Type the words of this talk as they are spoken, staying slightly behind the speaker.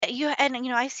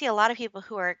I see a lot of people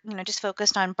who are, just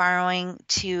focused on borrowing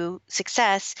to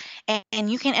success,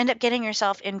 and you can end up getting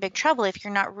yourself in big trouble if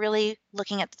you're not really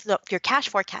looking at your cash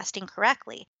forecasting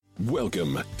correctly.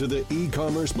 Welcome to the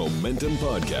E-commerce Momentum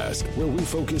Podcast, where we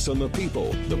focus on the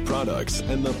people, the products,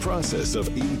 and the process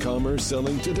of e-commerce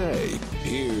selling today.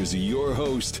 Here's your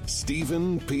host,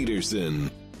 Stephen Peterson.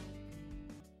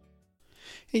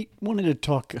 Hey, wanted to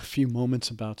talk a few moments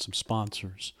about some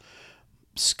sponsors.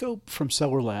 Scope from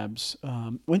Seller Labs.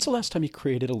 When's the last time you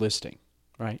created a listing,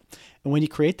 right? And when you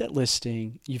create that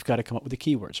listing, you've got to come up with the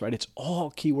keywords, right? It's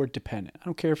all keyword dependent. I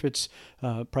don't care if it's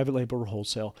private label or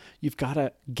wholesale. You've got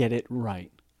to get it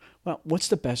right. Well, what's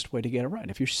the best way to get it right?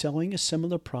 If you're selling a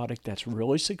similar product that's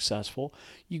really successful,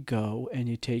 you go and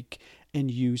you take and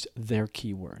use their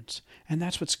keywords. And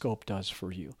that's what Scope does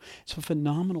for you. It's a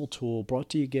phenomenal tool brought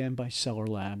to you again by Seller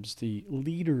Labs, the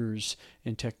leaders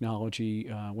in technology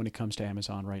when it comes to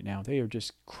Amazon right now. They are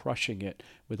just crushing it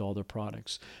with all their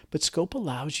products. But Scope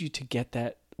allows you to get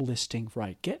that listing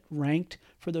right. Get ranked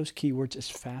for those keywords as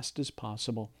fast as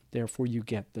possible. Therefore, you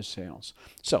get the sales.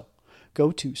 So, go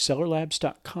to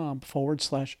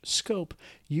sellerlabs.com/scope,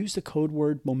 use the code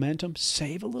word momentum,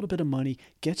 save a little bit of money,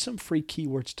 get some free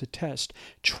keywords to test,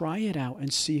 try it out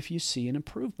and see if you see an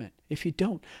improvement. If you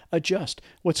don't, adjust.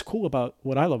 What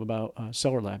I love about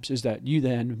Seller Labs is that you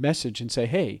then message and say,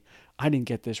 hey, I didn't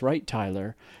get this right,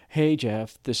 Tyler. Hey,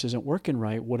 Jeff, this isn't working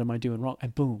right. What am I doing wrong?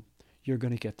 And boom, you're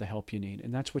going to get the help you need.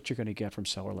 And that's what you're going to get from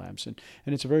Seller Labs. And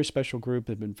it's a very special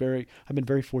group. I've been very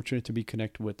fortunate to be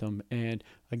connected with them. And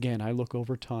again, I look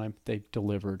over time, they've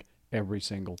delivered every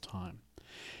single time.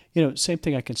 Same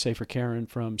thing I can say for Karen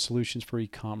from Solutions for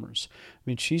E-commerce. I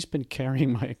mean, she's been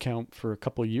carrying my account for a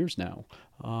couple of years now,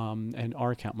 and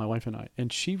our account, my wife and I,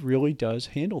 and she really does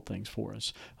handle things for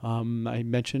us. I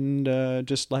mentioned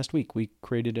just last week, we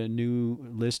created a new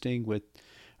listing with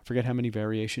I forget how many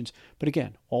variations. But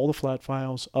again, all the flat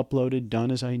files uploaded, done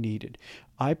as I needed.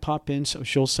 I pop in, so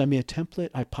she'll send me a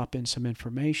template, I pop in some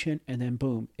information, and then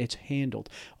boom, it's handled.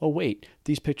 Oh wait,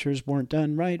 these pictures weren't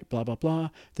done right, blah, blah,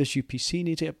 blah. This UPC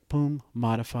needs it, boom,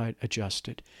 modified,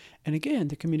 adjusted. And again,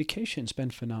 the communication's been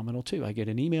phenomenal too. I get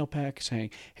an email back saying,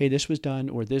 hey, this was done,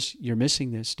 or this, you're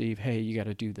missing this, Steve. Hey, you got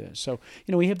to do this. So,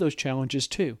 we have those challenges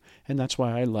too. And that's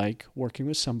why I like working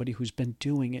with somebody who's been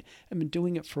doing it and been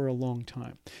doing it for a long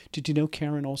time. Did you know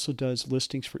Karen also does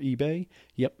listings for eBay?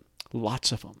 Yep,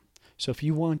 lots of them. So if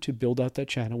you want to build out that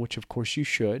channel, which of course you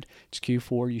should, it's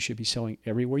Q4, you should be selling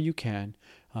everywhere you can.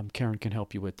 Karen can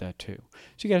help you with that too.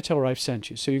 So you got to tell her I've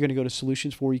sent you. So you're going to go to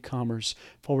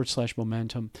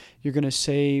solutions4ecommerce/momentum. You're going to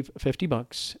save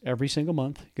 $50 every single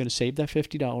month. You're going to save that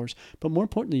 $50. But more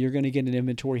importantly, you're going to get an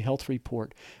inventory health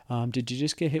report. Did you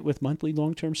just get hit with monthly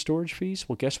long-term storage fees?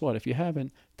 Well, guess what? If you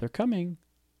haven't, they're coming.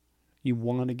 You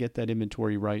want to get that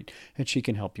inventory right, and she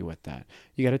can help you with that.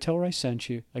 You got to tell her I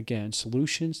sent you. Again,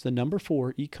 solutions,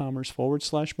 4,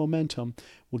 e-commerce/momentum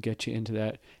will get you into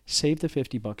that. Save the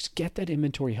 $50. Get that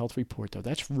inventory health report, though.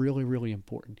 That's really, really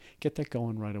important. Get that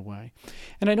going right away.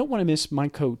 And I don't want to miss my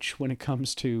coach when it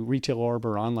comes to retail ARB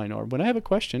or online ARB. When I have a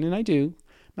question, and I do,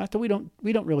 not that we don't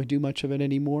really do much of it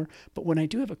anymore, but when I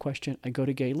do have a question, I go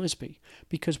to Gay Lisby.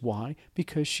 Because why?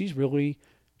 Because she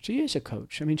is a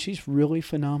coach. I mean, she's really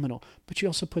phenomenal, but she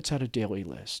also puts out a daily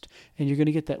list. And you're going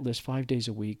to get that list 5 days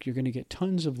a week. You're going to get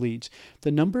tons of leads. The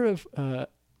number of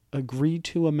agreed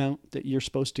to amount that you're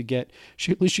supposed to get,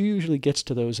 she usually gets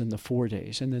to those in the 4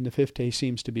 days. And then the 5th day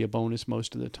seems to be a bonus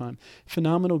most of the time.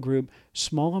 Phenomenal group,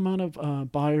 small amount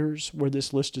of buyers where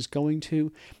this list is going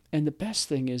to. And the best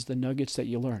thing is the nuggets that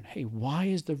you learn. Hey, why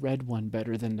is the red one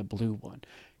better than the blue one?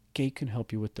 Gay can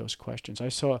help you with those questions. I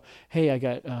saw, hey, I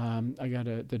got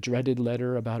the dreaded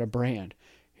letter about a brand.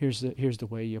 Here's the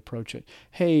way you approach it.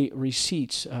 Hey,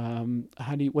 receipts.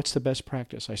 What's the best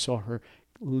practice? I saw her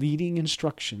leading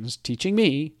instructions, teaching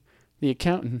me, the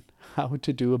accountant, how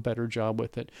to do a better job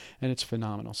with it, and it's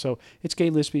phenomenal. So it's Gay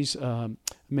Lisby's $1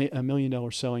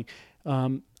 Million Selling.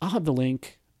 I'll have the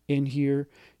link in here.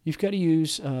 You've got to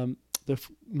use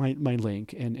my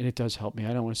link, and it does help me.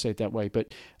 I don't want to say it that way,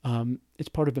 but it's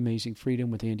part of Amazing Freedom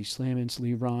with Andy Slamans,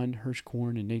 Lee Ron,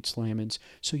 Hirschkorn, and Nate Slamans,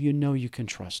 so you know you can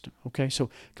trust them. Okay, so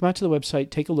come out to the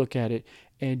website, take a look at it,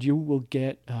 and you will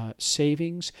get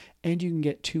savings, and you can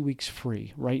get 2 weeks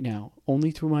free right now.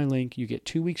 Only through my link, you get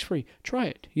 2 weeks free. Try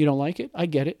it. You don't like it? I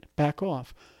get it. Back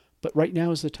off. But right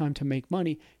now is the time to make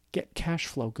money. Get cash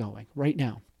flow going right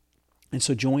now. And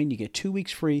so join, you get 2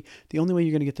 weeks free. The only way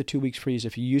you're going to get the 2 weeks free is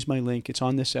if you use my link. It's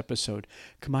on this episode.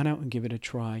 Come on out and give it a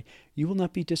try. You will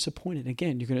not be disappointed.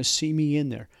 Again, you're going to see me in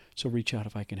there. So reach out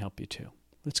if I can help you too.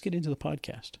 Let's get into the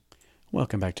podcast.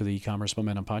 Welcome back to the E-commerce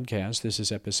Momentum Podcast. This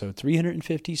is episode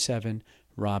 357,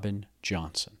 Robyn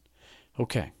Johnson.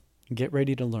 Okay, get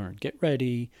ready to learn. Get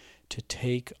ready to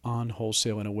take on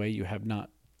wholesale in a way you have not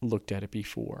looked at it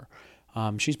before.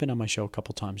 She's been on my show a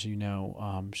couple times,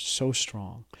 so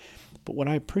strong. But what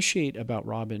I appreciate about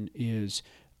Robyn is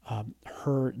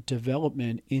her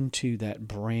development into that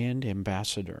brand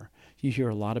ambassador. You hear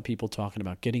a lot of people talking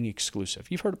about getting exclusive.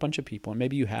 You've heard a bunch of people, and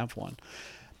maybe you have one.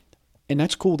 And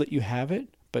that's cool that you have it,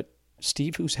 but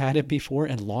Steve, who's had it before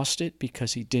and lost it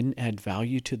because he didn't add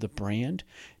value to the brand,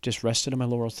 just rested on my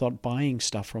laurels, thought buying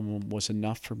stuff from him was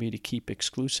enough for me to keep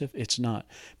exclusive. It's not,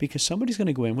 because somebody's going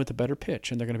to go in with a better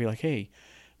pitch, and they're going to be like, hey,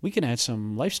 we can add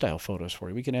some lifestyle photos for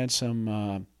you. We can add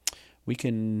some, we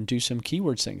can do some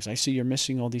keywords things. I see you're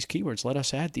missing all these keywords. Let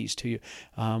us add these to you.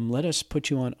 Let us put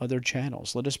you on other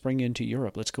channels. Let us bring you into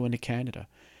Europe. Let's go into Canada.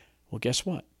 Well, guess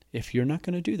what? If you're not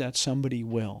going to do that, somebody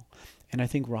will. And I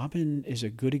think Robyn is a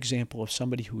good example of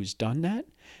somebody who has done that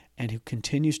and who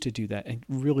continues to do that and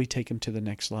really take him to the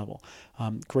next level.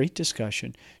 Great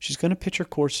discussion. She's going to pitch her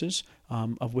courses,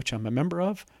 of which I'm a member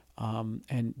of,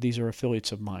 and these are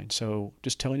affiliates of mine. So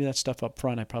just telling you that stuff up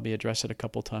front, I probably address it a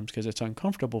couple of times because it's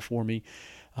uncomfortable for me.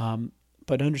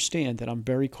 But understand that I'm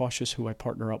very cautious who I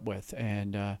partner up with,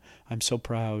 and I'm so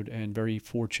proud and very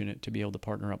fortunate to be able to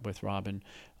partner up with Robyn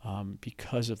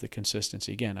because of the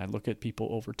consistency. Again, I look at people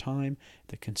over time,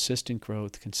 the consistent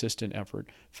growth, consistent effort,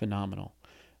 phenomenal.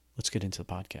 Let's get into the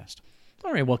podcast.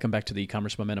 All right, welcome back to the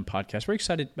E-commerce Momentum Podcast. We're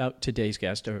excited about today's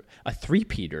guest, a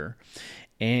three-peater.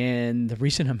 And the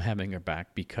reason I'm having her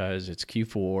back, because it's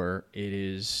Q4, it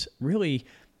is really,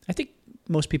 I think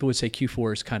most people would say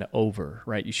Q4 is kind of over,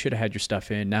 right? You should have had your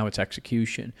stuff in. Now it's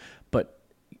execution. But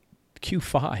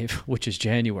Q5, which is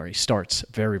January, starts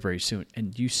very, very soon,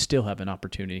 and you still have an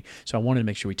opportunity. So I wanted to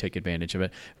make sure we take advantage of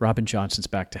it. Robyn Johnson's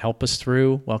back to help us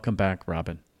through. Welcome back,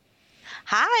 Robyn.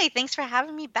 Hi, thanks for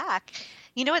having me back.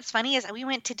 You know what's funny is we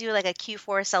went to do like a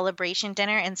Q4 celebration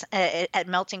dinner at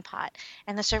Melting Pot,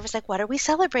 and the server's like, "What are we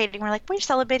celebrating?" We're like, "We're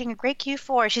celebrating a great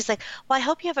Q4." She's like, "Well, I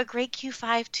hope you have a great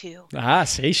Q5 too."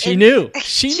 See, she knew.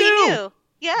 She knew.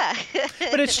 Yeah.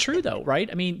 But it's true, though, right?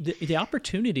 I mean, the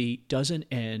opportunity doesn't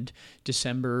end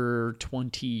December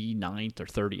 29th or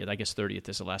 30th. I guess 30th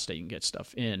is the last day you can get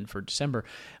stuff in for December.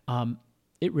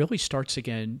 It really starts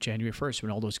again January 1st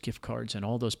when all those gift cards and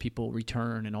all those people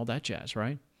return and all that jazz,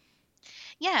 right?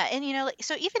 Yeah, and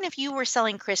so even if you were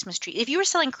selling Christmas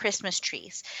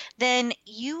trees, then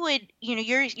you would,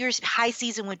 your high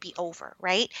season would be over,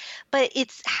 right? But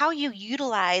it's how you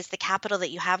utilize the capital that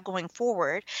you have going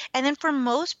forward. And then for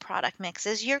most product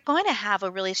mixes, you're going to have a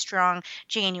really strong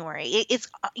January. It's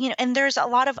and there's a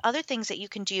lot of other things that you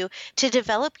can do to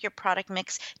develop your product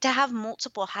mix to have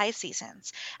multiple high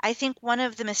seasons. I think one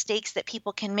of the mistakes that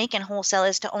people can make in wholesale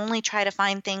is to only try to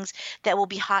find things that will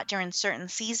be hot during certain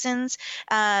seasons.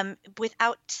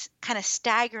 Without kind of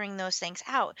staggering those things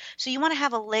out. So you want to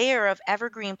have a layer of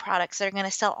evergreen products that are going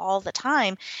to sell all the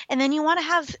time. And then you want to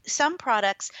have some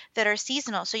products that are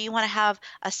seasonal. So you want to have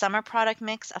a summer product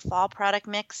mix, a fall product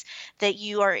mix that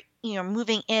you are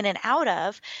moving in and out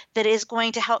of, that is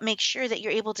going to help make sure that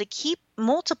you're able to keep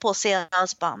multiple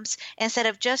sales bumps instead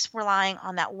of just relying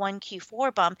on that one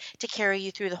Q4 bump to carry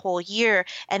you through the whole year,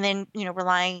 and then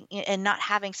relying and not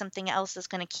having something else that's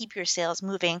going to keep your sales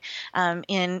moving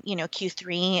in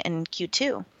Q3 and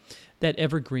Q2. That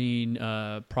evergreen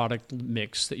product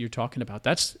mix that you're talking about,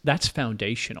 that's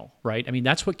foundational, right? I mean,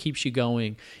 that's what keeps you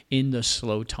going in the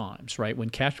slow times, right? When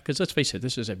cash, because let's face it,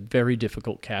 this is a very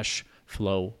difficult cash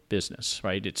flow business,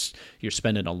 right? You're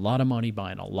spending a lot of money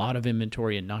buying a lot of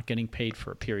inventory and not getting paid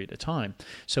for a period of time.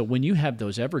 So when you have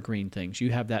those evergreen things,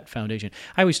 you have that foundation.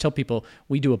 I always tell people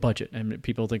we do a budget, and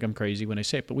people think I'm crazy when I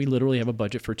say it, but we literally have a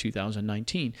budget for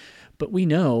 2019. But we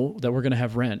know that we're going to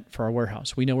have rent for our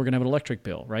warehouse. We know we're going to have an electric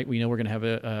bill, right? We know we're going to have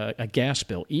a gas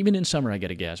bill. Even in summer, I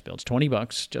get a gas bill. It's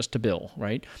 $20 just to bill,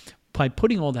 right? By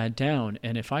putting all that down,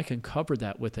 and if I can cover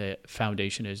that with a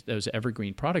foundation as those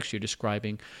evergreen products you're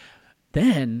describing,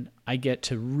 then I get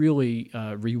to really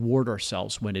reward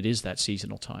ourselves when it is that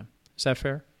seasonal time. Is that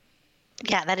fair?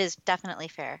 Yeah, that is definitely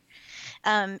fair.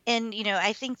 And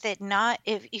I think that not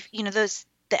if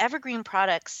the evergreen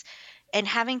products and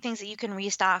having things that you can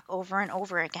restock over and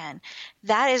over again,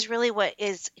 that is really what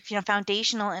is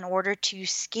foundational in order to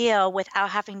scale without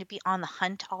having to be on the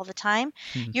hunt all the time.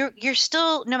 Mm-hmm. You're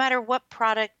still, no matter what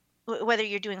product, whether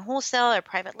you're doing wholesale or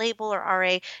private label or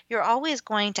RA, you're always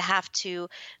going to have to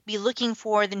be looking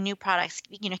for the new products.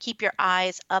 Keep your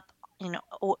eyes up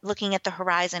looking at the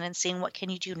horizon and seeing what can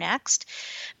you do next.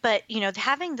 But,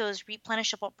 having those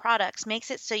replenishable products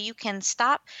makes it so you can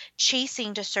stop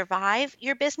chasing to survive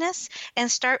your business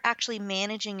and start actually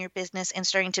managing your business and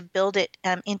starting to build it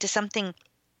into something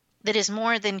that is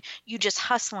more than you just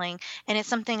hustling. And it's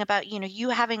something about, you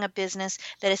having a business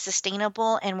that is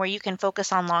sustainable and where you can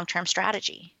focus on long-term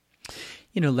strategy.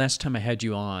 Last time I had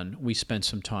you on, we spent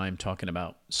some time talking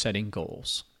about setting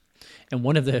goals. And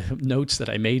one of the notes that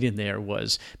I made in there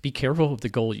was be careful of the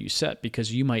goal you set,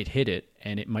 because you might hit it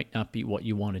and it might not be what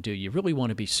you want to do. You really want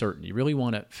to be certain. You really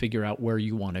want to figure out where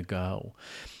you want to go.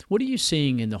 What are you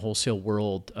seeing in the wholesale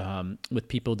world with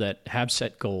people that have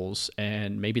set goals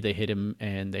and maybe they hit them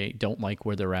and they don't like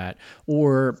where they're at,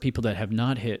 or people that have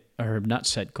not hit or have not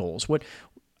set goals? What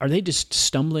are they just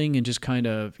stumbling and just kind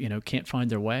of, can't find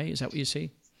their way? Is that what you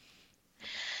see?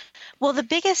 Well, the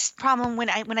biggest problem when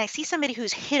I see somebody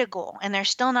who's hit a goal and they're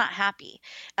still not happy,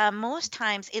 most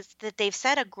times it's that they've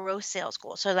set a gross sales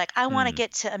goal. So like, I want to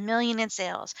get to 1 million in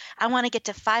sales. I want to get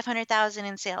to 500,000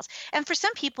 in sales. And for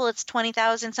some people it's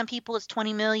 20,000, some people it's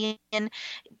 20 million,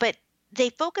 but they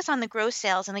focus on the gross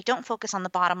sales and they don't focus on the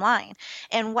bottom line.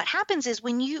 And what happens is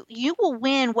when you will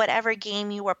win whatever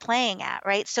game you are playing at,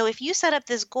 right? So if you set up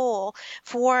this goal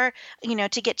for,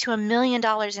 to get to $1 million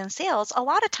in sales, a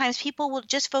lot of times people will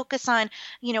just focus on,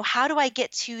 how do I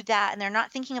get to that? And they're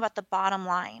not thinking about the bottom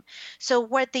line. So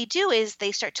what they do is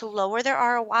they start to lower their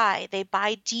ROI. They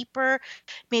buy deeper.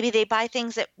 Maybe they buy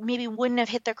things that maybe wouldn't have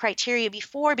hit their criteria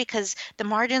before because the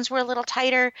margins were a little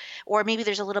tighter, or maybe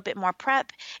there's a little bit more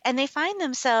prep. And they find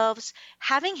themselves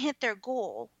having hit their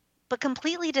goal, but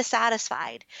completely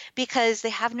dissatisfied because they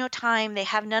have no time. They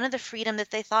have none of the freedom that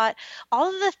they thought,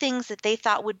 all of the things that they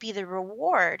thought would be the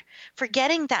reward for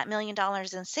getting that $1 million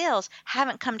in sales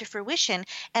haven't come to fruition.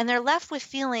 And they're left with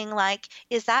feeling like,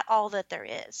 is that all that there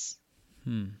is?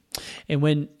 And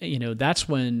when, that's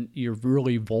when you're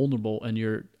really vulnerable and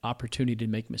your opportunity to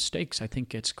make mistakes, I think,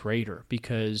 gets greater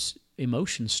because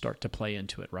emotions start to play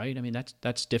into it, right? I mean,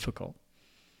 that's difficult.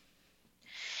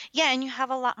 Yeah, and you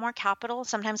have a lot more capital,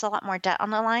 sometimes a lot more debt on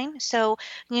the line. So,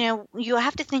 you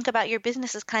have to think about your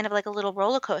business as kind of like a little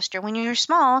roller coaster. When you're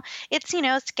small, it's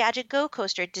Gadget Go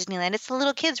coaster at Disneyland. It's the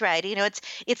little kids ride.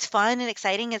 It's fun and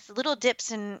exciting. It's little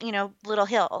dips and, little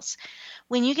hills.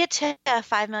 When you get to a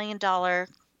 $5 million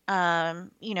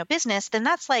business, then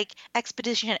that's like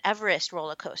Expedition Everest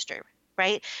roller coaster,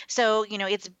 right? So,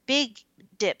 it's big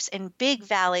dips and big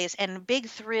valleys and big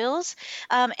thrills,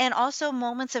 and also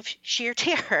moments of sheer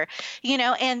terror,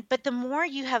 but the more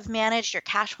you have managed your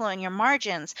cash flow and your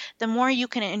margins, the more you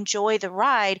can enjoy the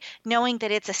ride, knowing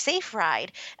that it's a safe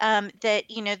ride, that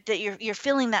you're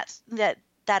feeling that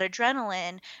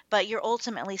adrenaline, but you're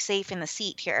ultimately safe in the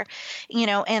seat here,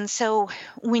 and so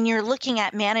when you're looking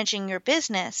at managing your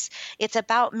business, it's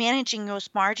about managing those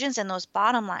margins and those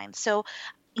bottom lines. So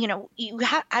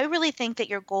I really think that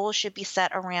your goals should be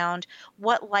set around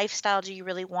what lifestyle do you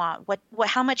really want?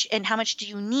 How much do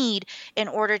you need in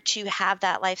order to have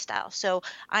that lifestyle? So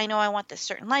I know I want this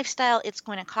certain lifestyle. It's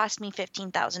going to cost me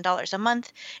 $15,000 a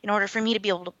month. In order for me to be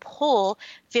able to pull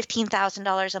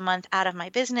 $15,000 a month out of my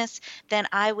business, then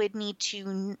I would need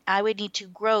to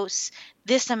gross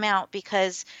this amount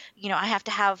because, I have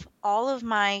to have all of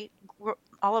my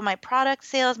product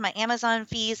sales, my Amazon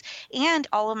fees, and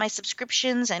all of my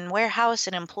subscriptions and warehouse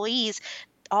and employees.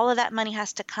 All of that money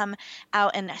has to come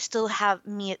out and still have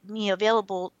me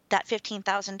available, that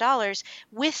 $15,000,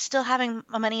 with still having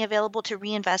money available to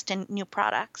reinvest in new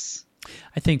products.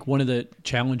 I think one of the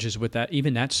challenges with that,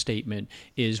 even that statement,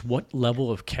 is what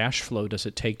level of cash flow does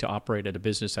it take to operate at a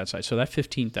business that size? So that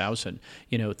 15,000,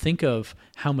 think of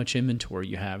how much inventory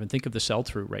you have and think of the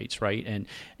sell-through rates, right?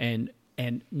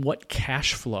 And what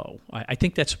cash flow. I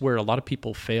think that's where a lot of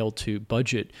people fail to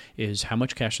budget, is how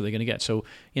much cash are they going to get. So,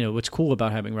 what's cool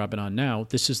about having Robyn on now,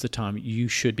 this is the time you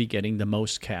should be getting the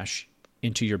most cash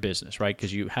into your business, right?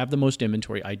 Because you have the most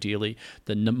inventory. Ideally,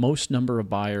 the most number of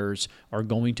buyers are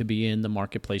going to be in the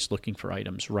marketplace looking for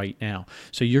items right now.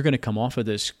 So you're going to come off of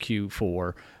this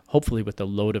Q4, hopefully with a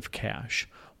load of cash.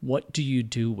 What do you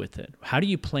do with it? How do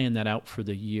you plan that out for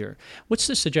the year? What's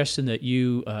the suggestion that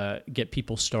you get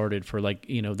people started for, like,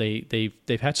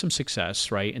 they've had some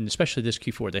success, right? And especially this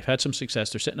Q4, they've had some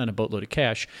success. They're sitting on a boatload of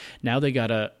cash. Now they got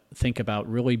to think about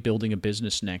really building a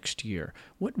business next year.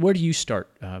 Where do you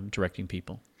start directing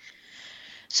people?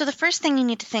 So the first thing you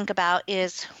need to think about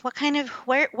is what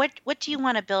do you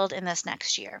want to build in this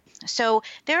next year? So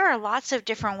there are lots of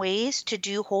different ways to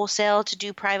do wholesale, to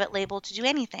do private label, to do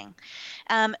anything.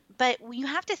 But you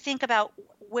have to think about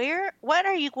what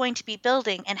are you going to be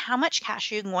building and how much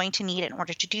cash are you going to need in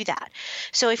order to do that?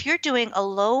 So if you're doing a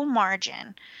low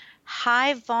margin,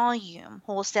 high volume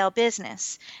wholesale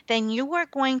business, then you are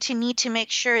going to need to make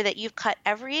sure that you've cut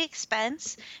every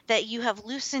expense, that you have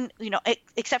loosened,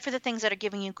 except for the things that are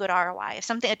giving you good ROI. If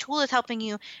a tool is helping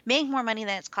you make more money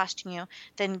than it's costing you,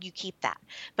 then you keep that.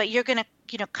 But you're going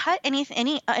to, cut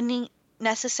any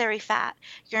necessary fat.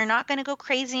 You're not going to go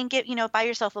crazy and buy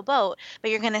yourself a boat, but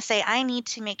you're going to say, I need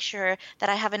to make sure that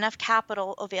I have enough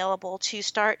capital available to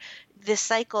start this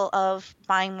cycle of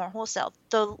buying more wholesale.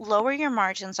 The lower your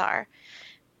margins are,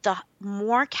 the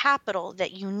more capital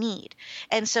that you need.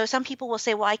 And so some people will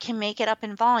say, well, I can make it up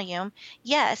in volume.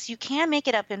 Yes, you can make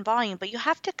it up in volume, but you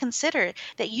have to consider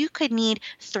that you could need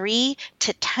 3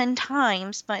 to 10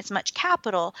 times as much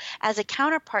capital as a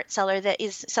counterpart seller that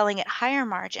is selling at higher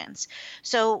margins.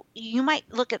 So you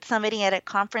might look at somebody at a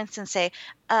conference and say,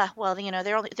 well,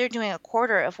 they're doing a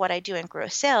quarter of what I do in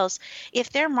gross sales.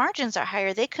 If their margins are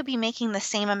higher, they could be making the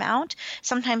same amount,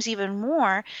 sometimes even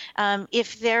more,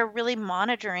 if they're really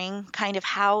monitoring kind of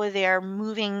how they're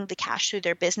moving the cash through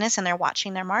their business and they're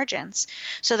watching their margins.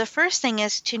 So the first thing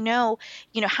is to know,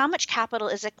 how much capital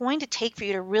is it going to take for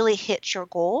you to really hit your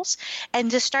goals,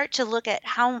 and to start to look at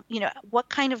how, what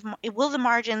kind of, will the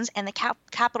margins and the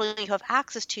capital you have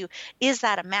access to, is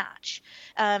that a match?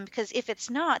 Because if it's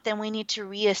not, then we need to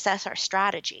reassess our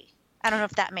strategy. I don't know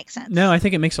if that makes sense. No, I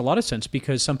think it makes a lot of sense,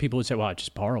 because some people would say, well, I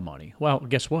just borrow money. Well,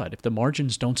 guess what? If the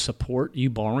margins don't support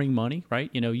you borrowing money, right?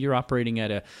 You're operating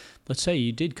at let's say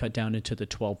you did cut down into the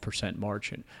 12%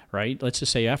 margin, right? Let's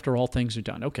just say after all things are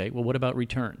done. Okay, well, what about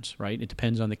returns, right? It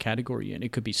depends on the category, and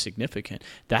it could be significant.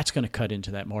 That's going to cut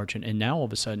into that margin. And now all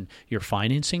of a sudden you're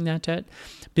financing that debt.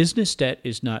 Business debt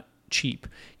is not cheap.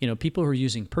 People who are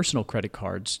using personal credit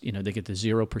cards, they get the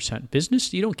 0%.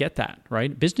 Business, you don't get that,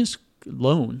 right? Business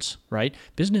loans, right?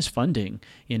 Business funding,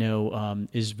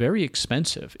 is very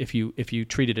expensive if you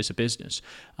treat it as a business,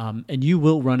 and you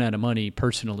will run out of money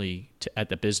personally at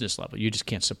the business level. You just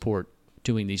can't support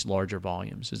doing these larger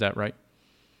volumes. Is that right?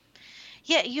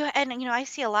 Yeah, I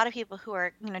see a lot of people who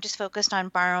are, just focused on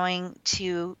borrowing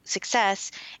to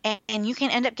success, and you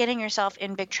can end up getting yourself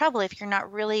in big trouble if you're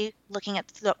not really looking at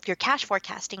your cash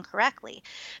forecasting correctly.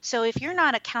 So if you're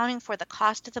not accounting for the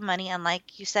cost of the money, and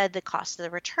like you said, the cost of the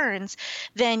returns,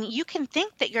 then you can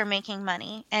think that you're making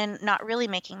money and not really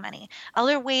making money.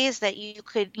 Other ways that you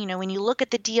could, when you look at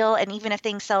the deal, and even if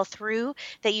things sell through,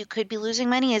 that you could be losing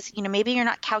money is, maybe you're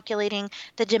not calculating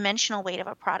the dimensional weight of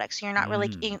a product. So you're not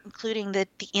really including the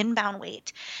inbound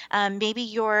weight. Maybe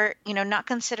you're, not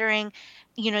considering,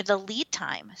 the lead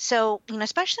time. So,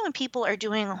 especially when people are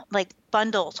doing like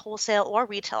bundles, wholesale or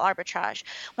retail arbitrage,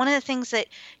 one of the things that,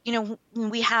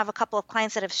 we have a couple of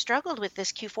clients that have struggled with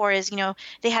this Q4 is,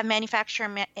 they have manufacturer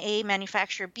A,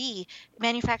 manufacturer B.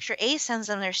 Manufacturer A sends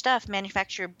them their stuff.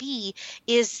 Manufacturer B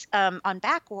is on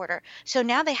back order. So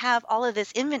now they have all of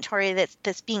this inventory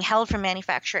that's being held from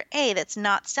manufacturer A that's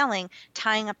not selling,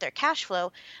 tying up their cash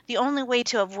flow. The only way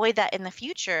to avoid that in the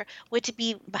future would to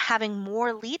be having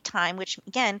more lead time, which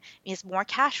again is more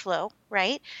cash flow,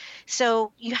 right?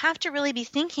 So you have to really be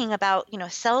thinking about,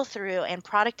 sell through and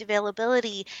product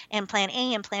availability and plan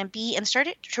A and plan B, and start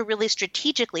to really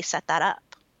strategically set that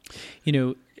up.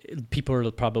 People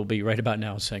are probably right about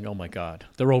now saying, oh my God,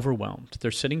 they're overwhelmed.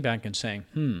 They're sitting back and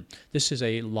saying, this is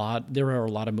a lot. There are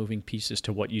a lot of moving pieces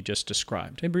to what you just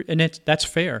described. And that's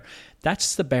fair.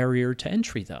 That's the barrier to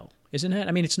entry, though, isn't it?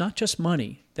 I mean, it's not just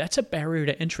money. That's a barrier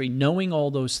to entry, knowing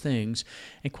all those things,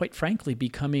 and quite frankly,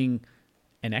 becoming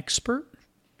an expert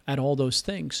at all those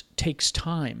things takes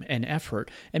time and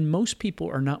effort. And most people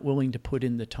are not willing to put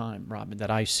in the time, Robyn, that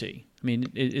I see. I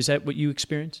mean, is that what you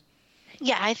experience?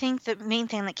 Yeah, I think the main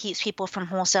thing that keeps people from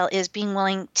wholesale is being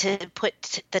willing to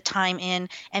put the time in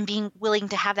and being willing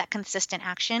to have that consistent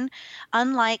action.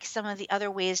 Unlike some of the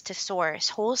other ways to source,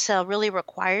 wholesale really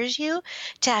requires you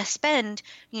to spend,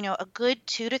 a good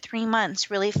 2 to 3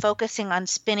 months really focusing on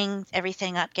spinning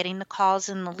everything up, getting the calls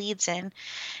and the leads in.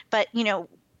 But,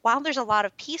 while there's a lot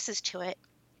of pieces to it,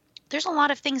 there's a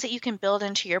lot of things that you can build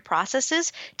into your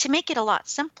processes to make it a lot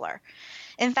simpler.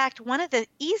 In fact, one of the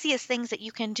easiest things that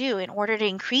you can do in order to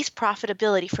increase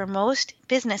profitability for most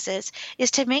businesses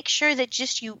is to make sure that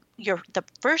just the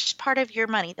first part of your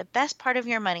money, the best part of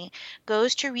your money,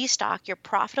 goes to restock your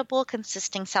profitable,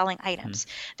 consistent selling items.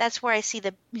 That's where I see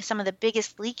some of the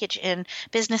biggest leakage in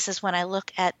businesses when I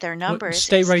look at their numbers.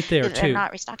 Stay right there, too. They're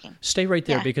not restocking. Stay right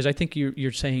there, because I think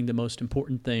you're saying the most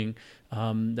important thing,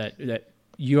 that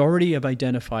you already have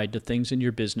identified the things in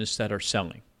your business that are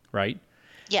selling, right?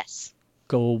 Yes.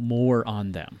 Go more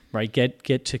on them, right?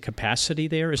 Get to capacity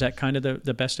there. Is that kind of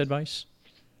the best advice?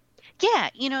 Yeah,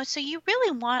 so you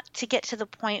really want to get to the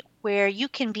point where you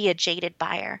can be a jaded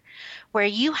buyer, where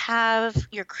you have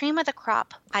your cream of the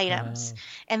crop items. Uh,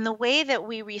 And the way that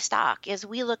we restock is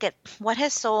we look at what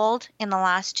has sold in the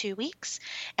last 2 weeks,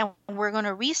 and we're going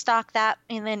to restock that.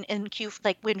 And then in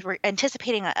like when we're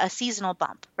anticipating a seasonal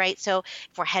bump, right? So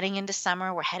if we're heading into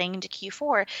summer, we're heading into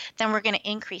Q4, then we're going to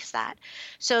increase that.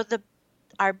 So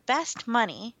our best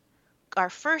money,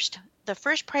 the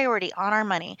first priority on our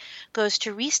money goes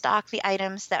to restock the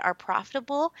items that are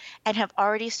profitable and have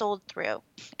already sold through.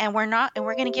 And we're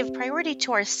going to give priority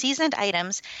to our seasoned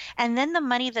items, and then the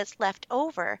money that's left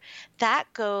over, that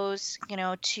goes,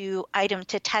 to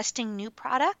testing new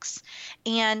products,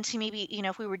 and to maybe,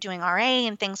 if we were doing RA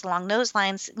and things along those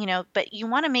lines, but you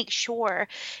want to make sure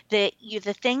that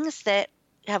the things that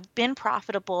have been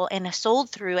profitable and sold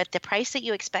through at the price that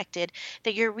you expected,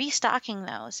 that you're restocking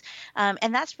those.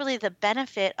 And that's really the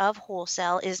benefit of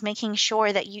wholesale, is making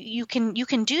sure that you can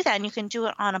do that, and you can do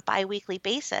it on a biweekly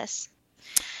basis.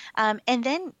 And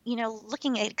then,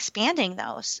 looking at expanding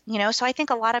those, so I think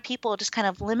a lot of people just kind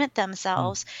of limit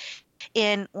themselves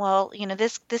in, well,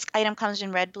 this item comes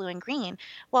in red, blue, and green.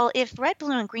 Well, if red,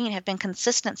 blue, and green have been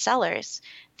consistent sellers,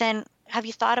 then have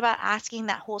you thought about asking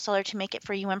that wholesaler to make it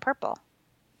for you in purple?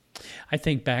 I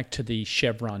think back to the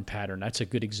chevron pattern. That's a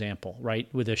good example, right?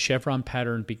 Where the chevron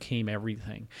pattern became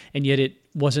everything, and yet it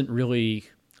wasn't really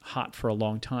hot for a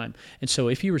long time. And so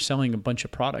if you were selling a bunch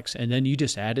of products and then you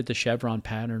just added the chevron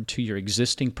pattern to your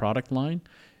existing product line,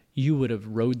 you would have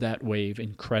rode that wave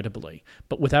incredibly,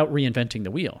 but without reinventing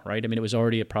the wheel, right? I mean, it was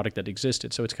already a product that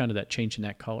existed, so it's kind of that change in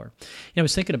that color. I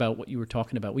was thinking about what you were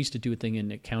talking about. We used to do a thing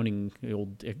in accounting,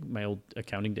 my old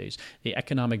accounting days, the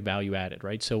economic value added,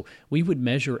 right? So we would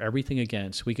measure everything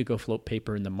against. We could go float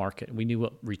paper in the market, and we knew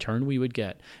what return we would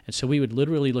get, and so we would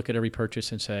literally look at every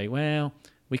purchase and say, well,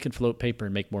 we could float paper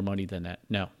and make more money than that.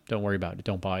 No, don't worry about it.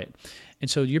 Don't buy it. And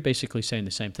so you're basically saying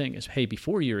the same thing: is, hey,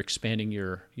 before you're expanding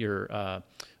your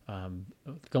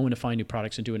going to find new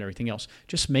products and doing everything else,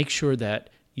 just make sure that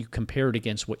you compare it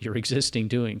against what you're existing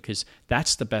doing, because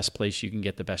that's the best place you can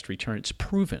get the best return. It's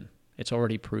proven. It's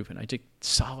already proven. I think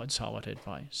solid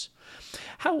advice.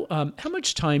 How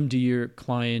much time do your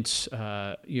clients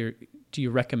do you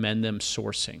recommend them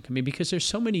sourcing? I mean, because there's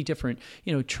so many different,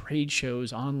 trade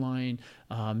shows online,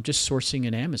 just sourcing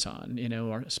in Amazon,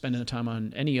 or spending the time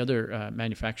on any other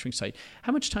manufacturing site.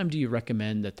 How much time do you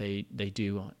recommend that they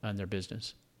do on their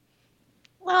business?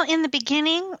 Well, in the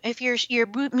beginning, if you're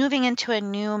moving into a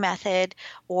new method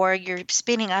or you're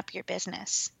spinning up your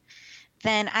business,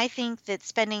 then I think that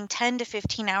spending 10 to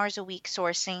 15 hours a week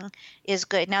sourcing is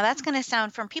good. Now, that's going to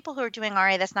sound, from people who are doing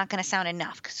RA, that's not going to sound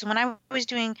enough. Because when I was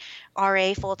doing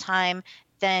RA full time,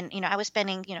 then, I was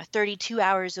spending, 32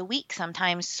 hours a week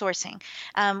sometimes sourcing.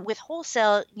 With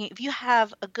wholesale, if you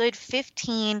have a good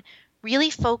 15 really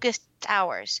focused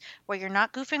hours where you're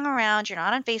not goofing around, you're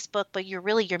not on Facebook, but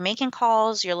you're making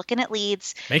calls, you're looking at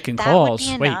leads. Making that calls?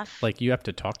 Would be Wait, enough. like you have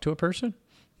to talk to a person?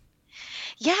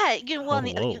 Yeah,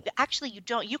 actually you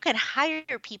don't. You can hire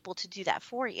people to do that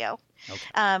for you.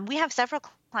 Okay. We have several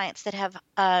clients that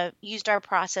have used our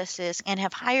processes and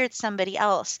have hired somebody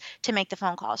else to make the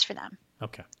phone calls for them.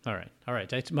 Okay. All right.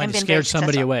 That might have been scared very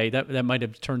somebody successful. away. That might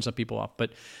have turned some people off.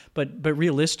 But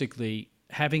realistically,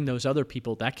 having those other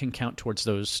people, that can count towards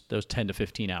those 10 to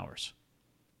 15 hours.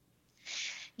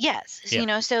 Yes,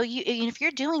 Yeah. so if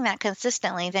you're doing that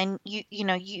consistently, then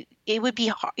it would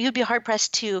be you'd be hard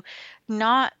pressed to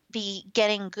not be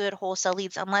getting good wholesale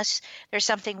leads unless there's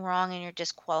something wrong in your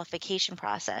disqualification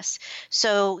process.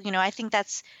 So, I think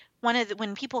that's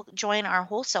when people join our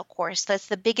wholesale course, that's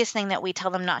the biggest thing that we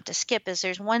tell them not to skip, is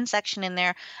there's one section in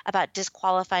there about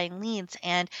disqualifying leads.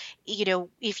 And,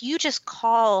 if you just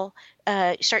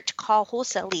start to call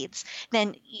wholesale leads,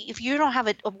 then if you don't have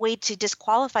a way to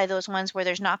disqualify those ones where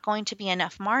there's not going to be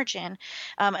enough margin,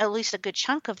 at least a good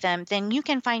chunk of them, then you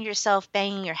can find yourself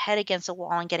banging your head against a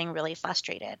wall and getting really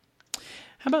frustrated.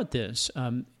 How about this?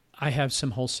 I have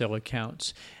some wholesale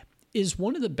accounts. Is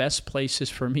one of the best places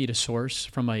for me to source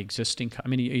from my existing, I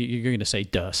mean, you're going to say,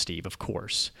 duh, Steve, of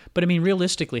course. But I mean,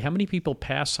 realistically, how many people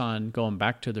pass on going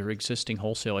back to their existing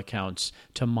wholesale accounts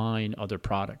to mine other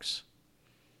products?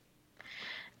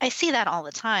 I see that all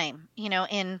the time,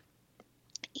 in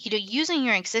using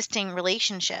your existing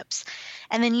relationships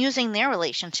and then using their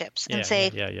relationships and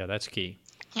say, Yeah, that's key.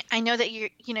 I know that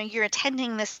you're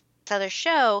attending this other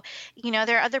show,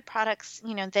 there are other products,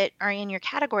 that are in your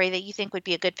category that you think would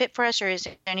be a good fit for us, or is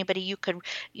there anybody you could,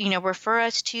 refer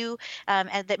us to,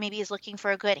 and that maybe is looking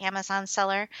for a good Amazon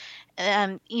seller,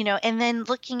 and then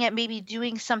looking at maybe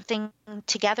doing something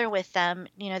together with them,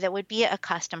 that would be a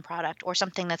custom product or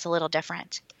something that's a little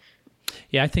different.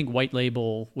 Yeah, I think white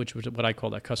label, which was what I call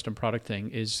that custom product thing,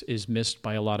 is missed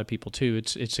by a lot of people too.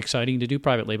 It's exciting to do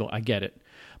private label. I get it.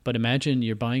 But imagine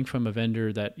you're buying from a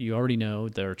vendor that you already know,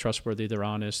 they're trustworthy, they're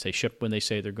honest, they ship when they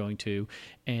say they're going to,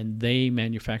 and they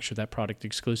manufacture that product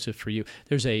exclusive for you.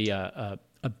 There's a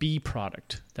B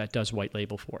product that does white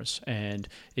label for us, and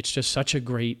it's just such a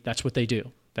great, that's what they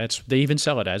do. They even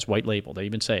sell it as white label. They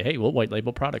even say, hey, we'll white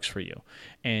label products for you.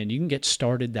 And you can get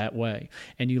started that way.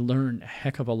 And you learn a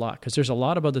heck of a lot because there's a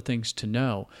lot of other things to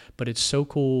know. But it's so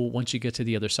cool once you get to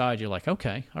the other side, you're like,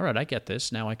 okay, all right, I get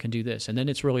this. Now I can do this. And then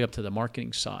it's really up to the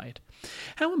marketing side.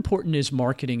 How important is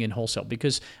marketing in wholesale?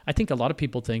 Because I think a lot of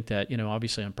people think that,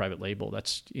 obviously on private label,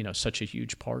 that's, such a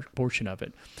huge portion of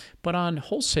it. But on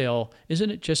wholesale,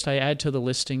 isn't it just I add to the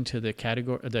listing to the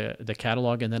category, the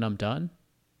catalog, and then I'm done?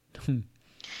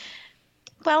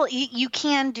 Well, you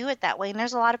can do it that way, and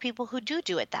there's a lot of people who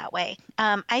do it that way.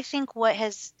 I think what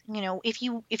has, if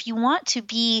you want to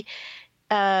be,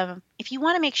 if you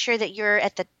want to make sure that you're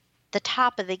at the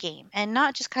top of the game and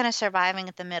not just kind of surviving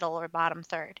at the middle or bottom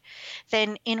third,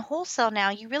 then in wholesale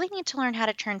now you really need to learn how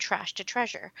to turn trash to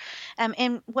treasure.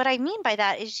 And what I mean by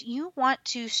that is you want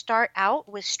to start out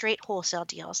with straight wholesale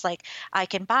deals. Like I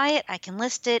can buy it, I can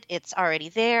list it, it's already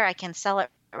there, I can sell it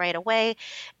right away.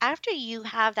 After you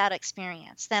have that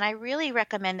experience, then I really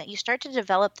recommend that you start to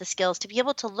develop the skills to be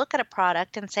able to look at a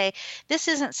product and say, this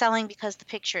isn't selling because the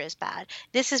picture is bad.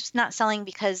 This is not selling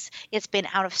because it's been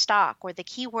out of stock or the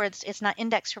keywords, it's not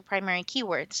indexed for primary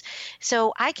keywords.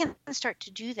 So I can start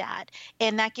to do that.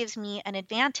 And that gives me an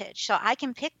advantage. So I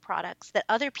can pick products that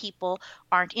other people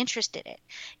aren't interested in.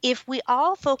 If we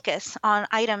all focus on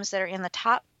items that are in the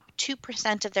top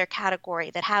 2% of their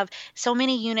category that have so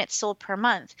many units sold per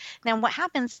month, then what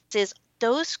happens is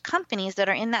those companies that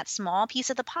are in that small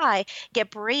piece of the pie get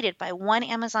berated by one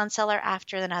Amazon seller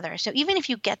after another. So even if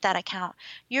you get that account,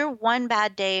 you're one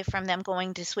bad day from them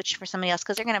going to switch for somebody else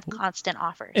because they're going to have constant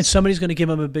offers. And somebody's going to give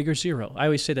them a bigger zero. I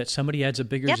always say that somebody adds a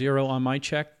bigger zero on my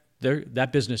check,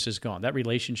 that business is gone. That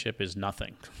relationship is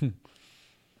nothing.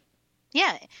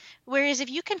 Yeah. Whereas if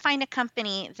you can find a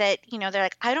company that, they're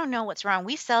like, I don't know what's wrong.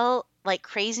 We sell like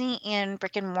crazy in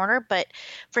brick and mortar, but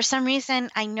for some reason,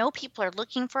 I know people are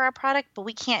looking for our product, but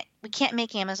we can't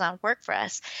make Amazon work for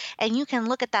us. And you can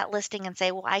look at that listing and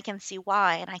say, well, I can see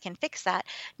why, and I can fix that.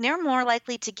 And they're more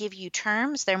likely to give you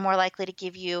terms. They're more likely to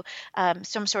give you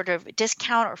some sort of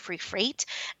discount or free freight.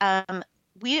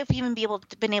 We have even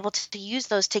been able to use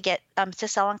those to get to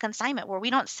sell on consignment, where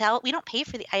we don't pay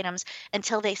for the items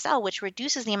until they sell, which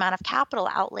reduces the amount of capital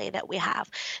outlay that we have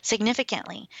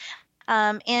significantly.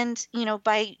 And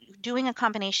by doing a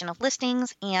combination of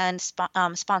listings and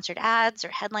sponsored ads or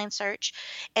headline search,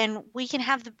 and we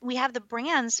have the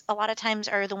brands a lot of times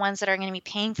are the ones that are going to be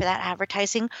paying for that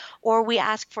advertising, or we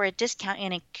ask for a discount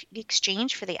in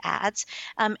exchange for the ads.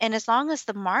 And as long as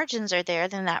the margins are there,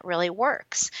 then that really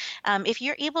works. If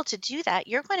you're able to do that,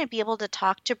 you're going to be able to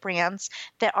talk to brands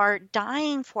that are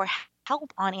dying for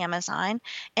help on Amazon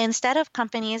instead of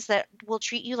companies that will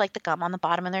treat you like the gum on the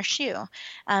bottom of their shoe.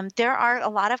 There are a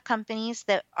lot of companies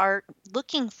that are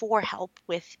looking for help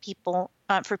with people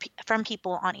from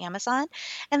people on Amazon,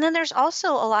 and then there's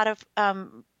also a lot of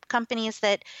companies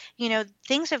that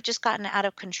things have just gotten out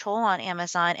of control on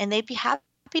Amazon, and they'd be happy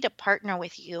to partner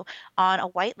with you on a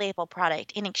white label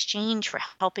product in exchange for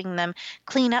helping them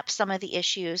clean up some of the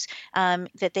issues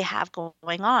that they have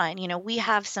going on. We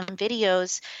have some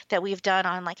videos that we've done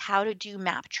on like how to do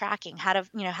map tracking, how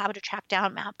to track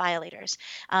down map violators,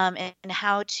 and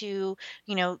how to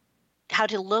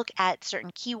look at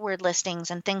certain keyword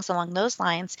listings and things along those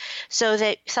lines, so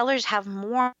that sellers have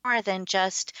more than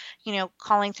just,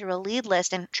 calling through a lead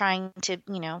list and trying to,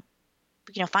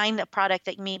 find a product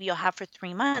that maybe you'll have for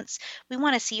 3 months. We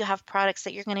want to see you have products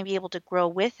that you're going to be able to grow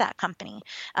with that company,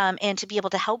 and to be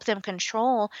able to help them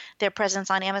control their presence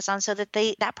on Amazon so that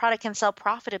that product can sell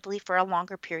profitably for a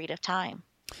longer period of time.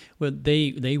 Well,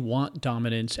 they want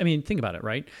dominance. I mean, think about it,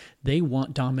 right? They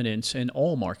want dominance in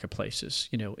all marketplaces,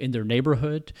 in their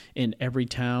neighborhood, in every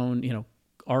town,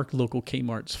 our local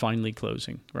Kmart's finally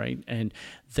closing, right? And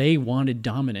they wanted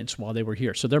dominance while they were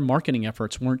here. So their marketing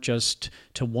efforts weren't just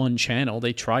to one channel.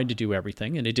 They tried to do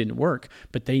everything and it didn't work,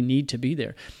 but they need to be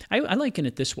there. I liken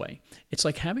it this way. It's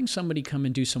like having somebody come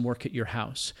and do some work at your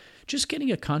house. Just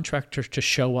getting a contractor to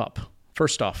show up.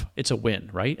 First off, it's a win,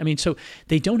 right? I mean, so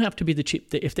they don't have to be the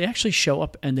cheap. If they actually show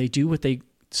up and they do what they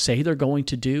say they're going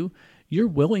to do, you're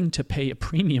willing to pay a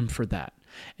premium for that.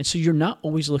 And so you're not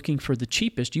always looking for the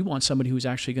cheapest. You want somebody who's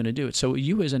actually going to do it. So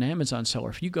you as an Amazon seller,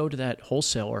 if you go to that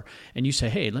wholesaler and you say,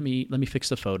 hey, let me fix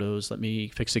the photos, let me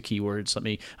fix the keywords, I'm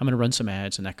going to run some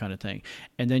ads and that kind of thing,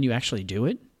 and then you actually do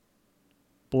it,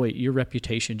 boy, your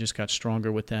reputation just got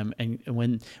stronger with them. And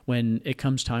when it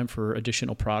comes time for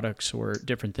additional products or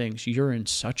different things, you're in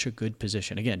such a good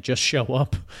position. Again, just show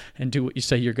up and do what you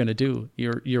say you're going to do.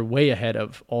 You're way ahead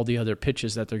of all the other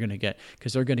pitches that they're going to get,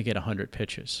 because they're going to get 100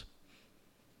 pitches.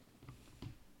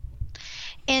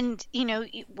 And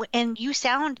and you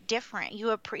sound different.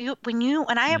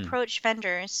 When I approach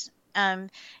vendors,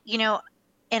 you know,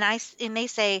 and they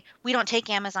say we don't take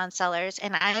Amazon sellers,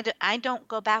 and I don't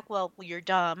go back, well, you're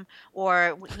dumb,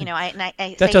 or I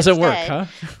that say doesn't work, instead,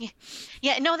 huh?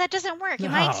 yeah, no, that doesn't work. In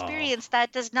my experience,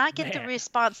 that does not get the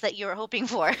response that you were hoping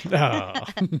for. Oh.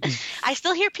 I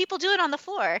still hear people do it on the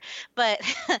floor, but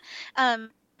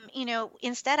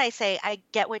instead I say, I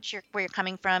get where you're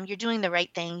coming from. You're doing the right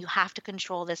thing. You have to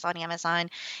control this on Amazon.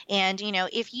 And,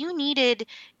 if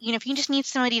you just need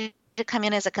somebody to come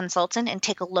in as a consultant and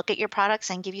take a look at your products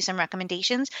and give you some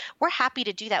recommendations, we're happy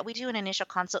to do that. We do an initial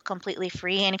consult completely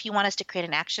free. And if you want us to create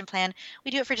an action plan,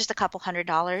 we do it for just a couple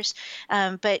 $100.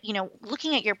 But,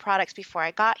 looking at your products before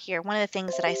I got here, one of the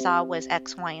things that I saw was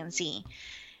X, Y, and Z.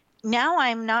 Now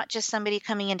I'm not just somebody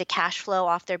coming into cash flow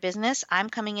off their business.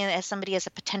 I'm coming in as somebody as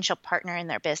a potential partner in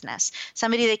their business,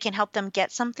 somebody that can help them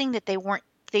get something that they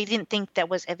didn't think that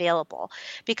was available.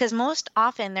 Because most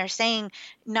often they're saying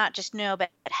not just no,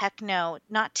 but heck no,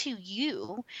 not to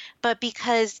you, but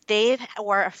because they've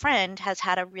or a friend has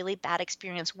had a really bad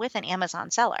experience with an Amazon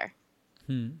seller.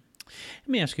 Let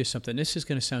me ask you something. This is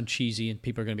going to sound cheesy, and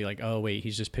people are going to be like, oh, wait,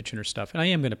 he's just pitching her stuff. And I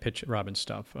am going to pitch Robyn's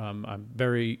stuff. I'm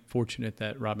very fortunate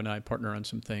that Robyn and I partner on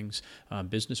some things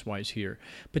business-wise here.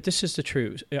 But this is the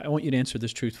truth. I want you to answer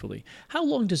this truthfully. How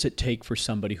long does it take for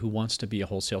somebody who wants to be a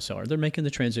wholesale seller? They're making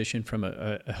the transition from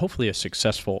hopefully a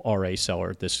successful RA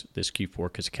seller this Q4,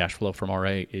 because the cash flow from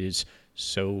RA is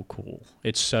so cool.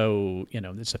 It's so,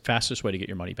 it's the fastest way to get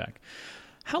your money back.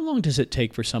 How long does it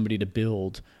take for somebody to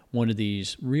build one of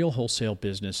these real wholesale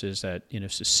businesses that,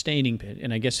 sustaining,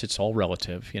 and I guess it's all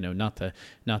relative, not the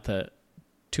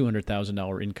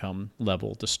 $200,000 income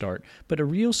level to start, but a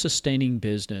real sustaining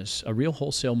business, a real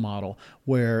wholesale model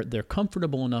where they're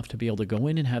comfortable enough to be able to go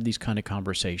in and have these kind of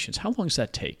conversations? How long does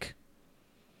that take?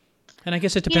 And I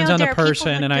guess it depends on the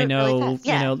person, and I know,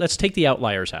 let's take the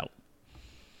outliers out.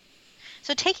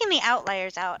 So taking the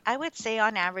outliers out, I would say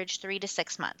on average 3 to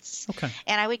 6 months. Okay.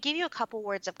 And I would give you a couple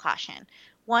words of caution.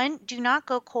 One, do not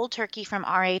go cold turkey from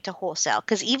RA to wholesale,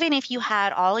 because even if you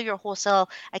had all of your wholesale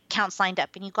accounts lined up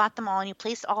and you got them all and you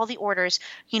placed all the orders,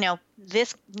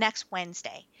 this next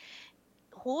Wednesday,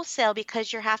 wholesale,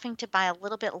 because you're having to buy a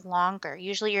little bit longer.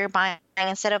 Usually you're buying,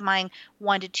 instead of buying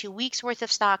 1 to 2 weeks worth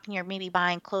of stock, and you're maybe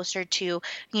buying closer to,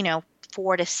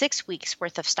 4 to 6 weeks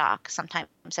worth of stock, sometimes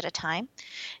at a time,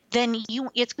 then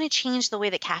it's going to change the way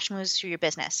that cash moves through your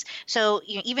business. So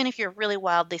even if you're really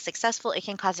wildly successful, it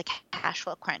can cause a cash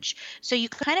flow crunch. So you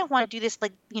kind of want to do this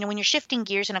like, when you're shifting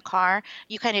gears in a car,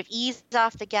 you kind of ease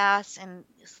off the gas and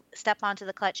step onto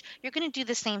the clutch. You're going to do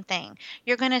the same thing.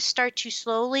 You're going to start to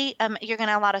slowly, you're going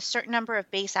to allot a certain number of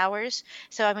base hours.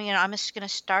 So I'm just going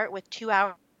to start with 2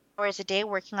 hours a day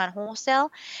working on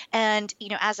wholesale. And,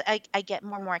 as I get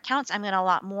more and more accounts, I'm going to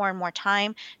allot more and more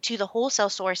time to the wholesale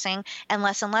sourcing and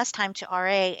less time to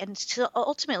RA. And so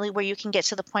ultimately where you can get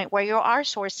to the point where you are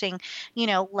sourcing,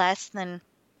 less than,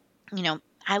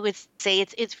 I would say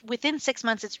it's within 6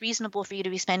 months, it's reasonable for you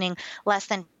to be spending less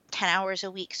than 10 hours a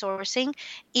week sourcing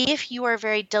if you are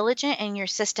very diligent and you're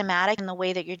systematic in the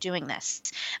way that you're doing this.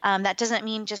 That doesn't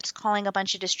mean just calling a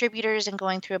bunch of distributors and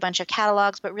going through a bunch of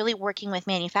catalogs, but really working with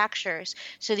manufacturers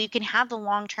so that you can have the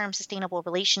long-term sustainable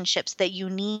relationships that you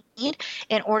need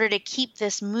in order to keep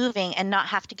this moving and not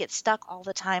have to get stuck all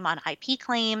the time on IP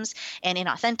claims and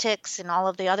inauthentics and all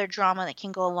of the other drama that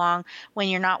can go along when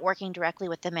you're not working directly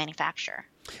with the manufacturer.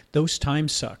 Those time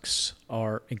sucks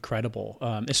are incredible,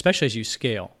 especially as you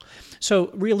scale. So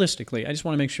realistically, I just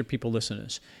want to make sure people listen to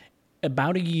this.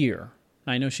 About a year,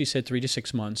 I know she said 3 to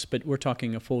 6 months, but we're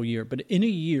talking a full year. But in a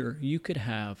year, you could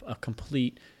have a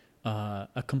completely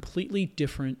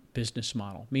different business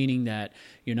model, meaning that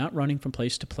you're not running from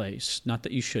place to place. Not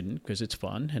that you shouldn't, because it's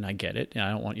fun, and I get it. And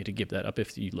I don't want you to give that up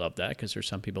if you love that, because there's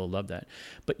some people who love that.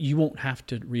 But you won't have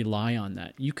to rely on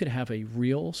that. You could have a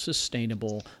real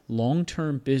sustainable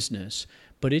long-term business,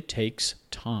 but it takes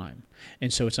time.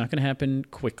 And so it's not going to happen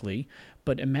quickly.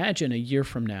 But imagine a year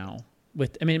from now,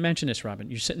 imagine this, Robyn.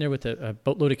 You're sitting there with a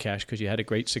boatload of cash because you had a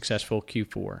great, successful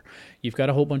Q4. You've got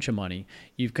a whole bunch of money.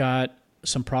 You've got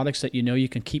some products that you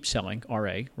can keep selling,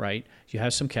 RA, right? You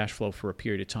have some cash flow for a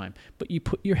period of time, but you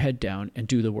put your head down and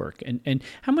do the work. And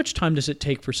how much time does it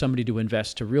take for somebody to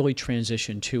invest to really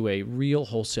transition to a real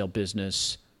wholesale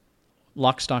business,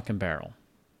 lock, stock, and barrel?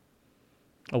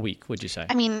 A week, would you say?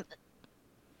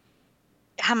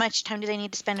 How much time do they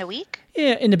need to spend a week?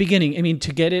 Yeah, in the beginning, I mean,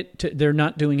 to get it, they're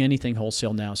not doing anything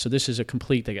wholesale now. So this is a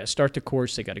complete, they got to start the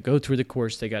course, they got to go through the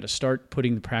course, they got to start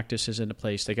putting the practices into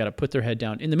place, they got to put their head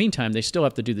down. In the meantime, they still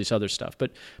have to do this other stuff.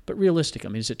 But realistic, I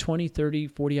mean, is it 20, 30,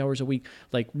 40 hours a week?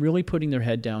 Like really putting their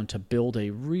head down to build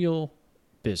a real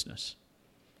business.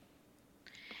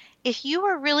 If you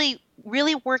are really,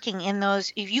 really working in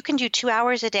those, if you can do 2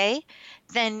 hours a day,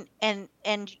 then, and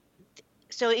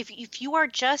so if you are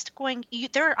just going,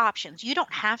 there are options. You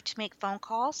don't have to make phone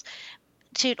calls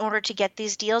in order to get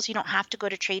these deals. You don't have to go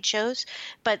to trade shows,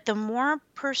 but the more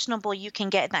personable you can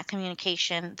get in that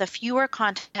communication, the fewer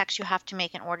contacts you have to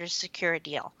make in order to secure a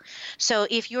deal. So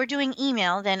if you're doing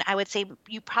email, then I would say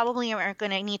you probably are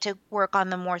going to need to work on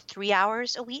the more 3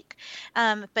 hours a week.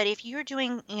 But if you're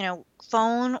doing,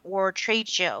 phone or trade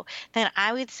show, then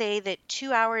I would say that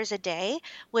 2 hours a day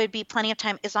would be plenty of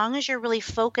time, as long as you're really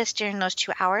focused during those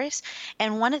 2 hours.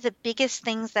 And one of the biggest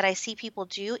things that I see people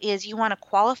do is you want to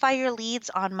qualify your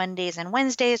leads on Mondays and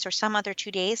Wednesdays or some other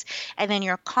 2 days, and then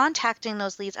you're contacting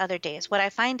those leads other days. What I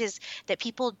find is that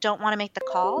people don't want to make the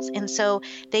calls, and so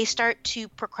they start to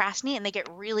procrastinate and they get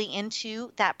really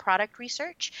into that product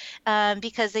research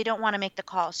because they don't want to make the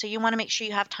calls. So you want to make sure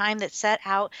you have time that's set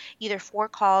out either for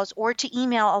calls or to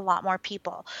email a lot more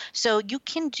people. So you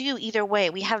can do either way.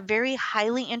 We have very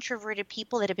highly introverted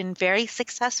people that have been very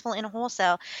successful in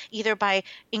wholesale, either by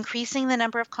increasing the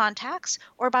number of contacts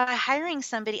or by hiring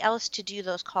somebody else to do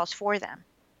those calls for them.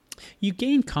 You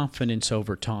gain confidence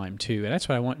over time too, and that's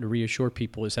what I want to reassure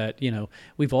people is that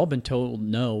we've all been told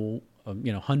no,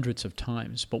 hundreds of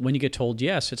times, but when you get told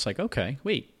yes, it's like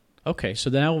okay, so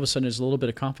then all of a sudden there's a little bit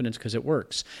of confidence because it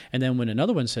works. And then when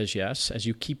another one says yes, as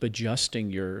you keep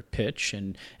adjusting your pitch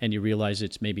and you realize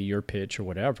it's maybe your pitch or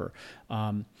whatever.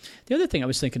 The other thing I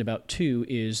was thinking about too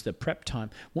is the prep time.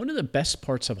 One of the best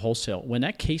parts of wholesale, when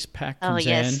that case pack comes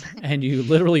in and you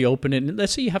literally open it, and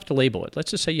let's say you have to label it. Let's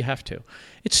just say you have to.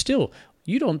 It's still,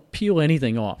 you don't peel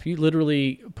anything off. You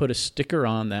literally put a sticker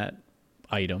on that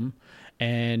item,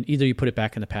 and either you put it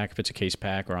back in the pack if it's a case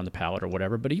pack or on the pallet or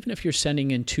whatever. But even if you're sending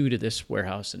in 2 to this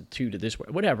warehouse and 2 to this,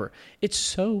 whatever, it's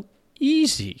so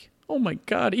easy. Oh my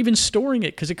God, even storing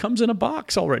it because it comes in a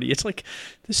box already. It's like,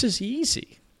 this is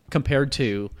easy compared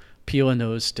to peeling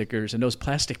those stickers and those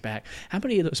plastic bags. How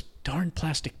many of those darn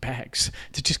plastic bags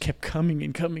that just kept coming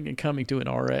and coming and coming to an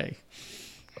RA?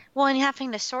 Well, and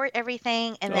having to sort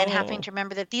everything and then having to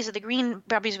remember that these are the green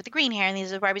Barbies with the green hair and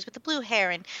these are the Barbies with the blue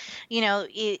hair. And,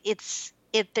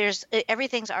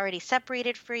 everything's already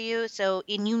separated for you. So,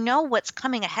 and what's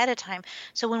coming ahead of time.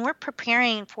 So when we're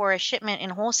preparing for a shipment in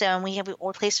wholesale and we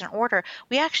place an order,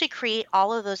 we actually create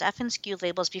all of those F&SKU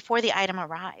labels before the item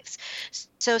arrives.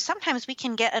 So sometimes we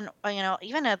can get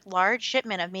even a large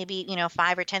shipment of maybe,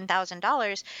 $5,000 or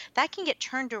 $10,000 that can get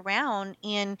turned around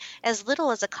in as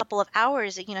little as a couple of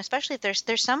hours, especially if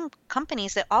there's some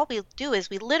companies that all we do is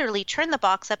we literally turn the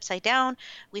box upside down.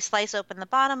 We slice open the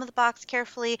bottom of the box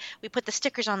carefully. We put the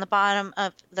stickers on the bottom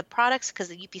of the products because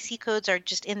the UPC codes are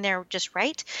just in there just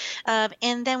right.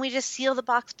 And then we just seal the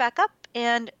box back up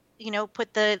and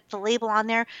put the label on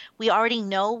there. We already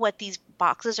know what these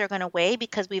boxes are going to weigh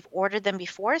because we've ordered them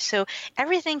before. So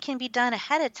everything can be done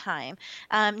ahead of time.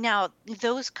 Now,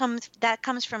 that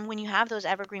comes from when you have those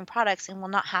evergreen products and will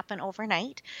not happen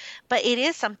overnight. But it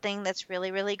is something that's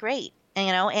really, really great.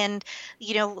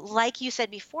 Like you said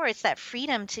before, it's that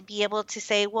freedom to be able to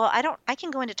say, well, I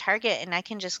can go into Target and I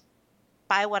can just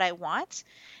buy what I want.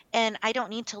 And I don't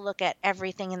need to look at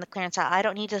everything in the clearance aisle. I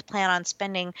don't need to plan on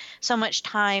spending so much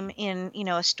time in,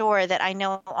 a store that I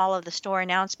know all of the store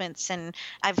announcements and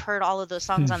I've heard all of those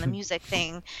songs on the music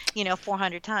thing,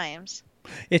 400 times.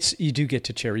 You do get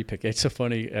to cherry pick. It's so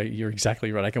funny. You're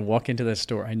exactly right. I can walk into that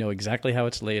store. I know exactly how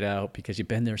it's laid out because you've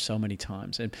been there so many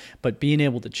times. But being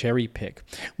able to cherry pick.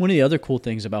 One of the other cool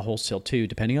things about wholesale too,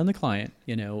 depending on the client,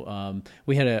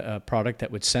 we had a product that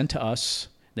would send to us.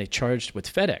 They charged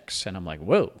with FedEx, and I'm like,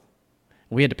 whoa.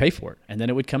 We had to pay for it, and then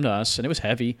it would come to us, and it was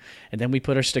heavy, and then we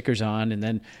put our stickers on, and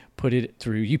then put it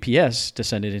through UPS to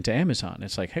send it into Amazon.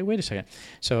 It's like, hey, wait a second.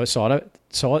 So I saw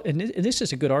it, and this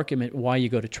is a good argument why you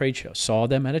go to trade shows. Saw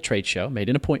them at a trade show, made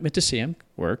an appointment to see them.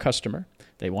 We're a customer.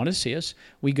 They wanted to see us.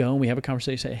 We go and we have a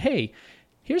conversation. Say, hey,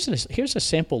 here's a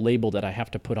sample label that I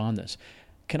have to put on this.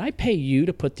 Can I pay you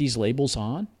to put these labels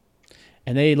on?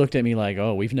 And they looked at me like,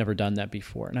 oh, we've never done that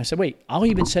before. And I said, wait, I'll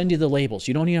even send you the labels.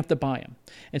 You don't even have to buy them.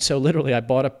 And so literally I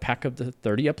bought a pack of the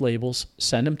 30 up labels,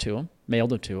 send them to them,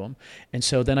 mailed them to them. And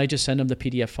so then I just send them the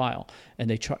PDF file. And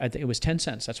it was 10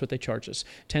 cents. That's what they charge us.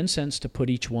 10 cents to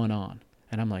put each one on.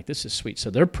 And I'm like, this is sweet.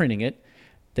 So they're printing it.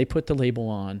 They put the label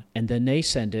on, and then they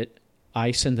send it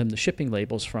I send them the shipping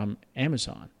labels from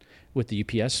Amazon with the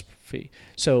UPS fee.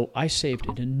 So I saved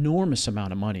an enormous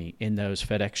amount of money in those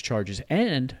FedEx charges,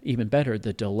 and even better,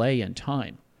 the delay in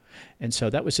time. And so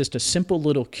that was just a simple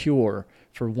little cure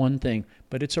for one thing,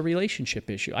 but it's a relationship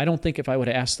issue. I don't think if I would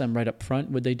have asked them right up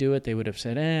front, would they do it? They would have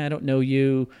said, I don't know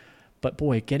you. But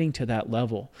boy, getting to that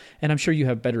level, and I'm sure you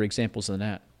have better examples than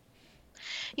that.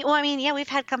 Well, I mean, yeah, we've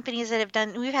had companies that have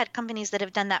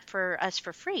done that for us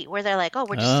for free, where they're like, "Oh,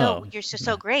 you're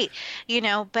so great,"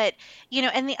 But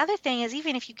and the other thing is,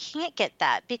 even if you can't get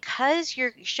that, because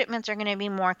your shipments are going to be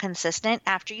more consistent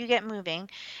after you get moving,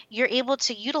 you're able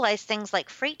to utilize things like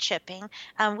freight shipping,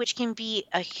 which can be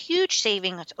a huge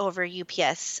savings over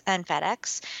UPS and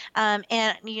FedEx,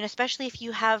 and especially if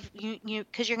you have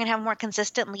because you're going to have more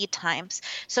consistent lead times,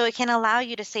 so it can allow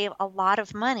you to save a lot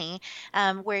of money,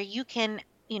 where you can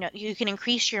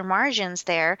increase your margins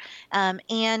there,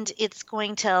 and it's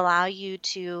going to allow you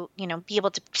to, be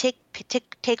able to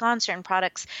take on certain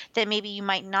products that maybe you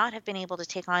might not have been able to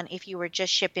take on if you were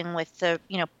just shipping with the,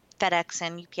 FedEx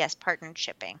and UPS partnered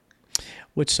shipping.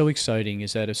 What's so exciting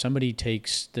is that if somebody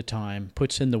takes the time,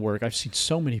 puts in the work, I've seen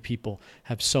so many people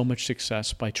have so much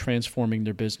success by transforming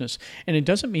their business. And it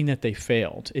doesn't mean that they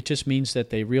failed. It just means that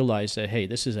they realize that, hey,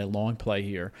 this is a long play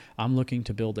here. I'm looking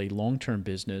to build a long-term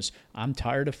business. I'm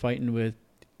tired of fighting with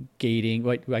gating.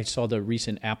 I saw the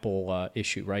recent Apple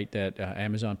issue, right, that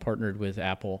Amazon partnered with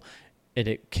Apple, and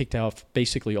it kicked off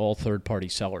basically all third-party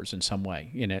sellers in some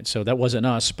way. So that wasn't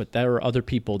us, but there are other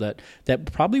people that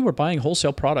probably were buying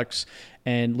wholesale products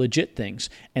and legit things,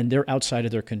 and they're outside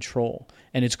of their control,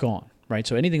 and it's gone, right?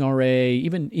 So anything RA,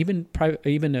 even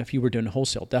if you were doing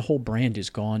wholesale, that whole brand is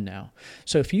gone now.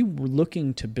 So if you were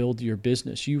looking to build your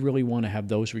business, you really want to have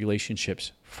those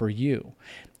relationships for you.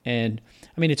 And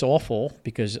I mean, it's awful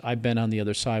because I've been on the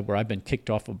other side where I've been kicked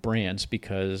off of brands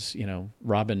because,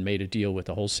 Robyn made a deal with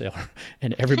the wholesaler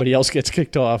and everybody else gets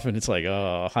kicked off, and it's like,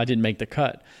 oh, I didn't make the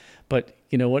cut. But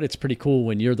you know what? It's pretty cool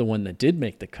when you're the one that did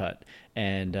make the cut.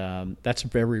 And that's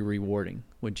very rewarding.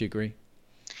 Would you agree?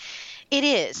 It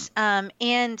is.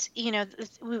 And,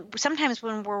 sometimes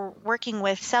when we're working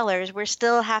with sellers, we're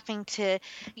still having to,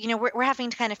 we're having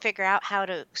to kind of figure out how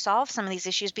to solve some of these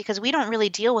issues because we don't really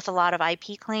deal with a lot of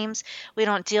IP claims. We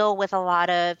don't deal with a lot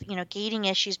of, gating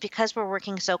issues because we're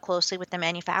working so closely with the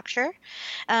manufacturer.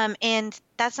 And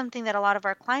that's something that a lot of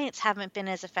our clients haven't been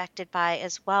as affected by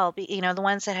as well, the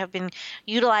ones that have been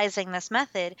utilizing this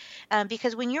method,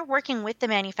 because when you're working with the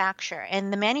manufacturer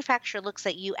and the manufacturer looks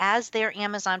at you as their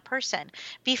Amazon person,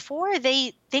 before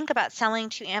they think about selling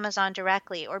to Amazon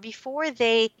directly or before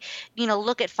they,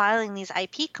 look at filing these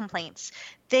IP complaints,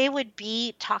 they would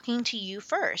be talking to you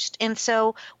first. And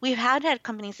so we've had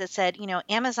companies that said,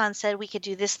 Amazon said we could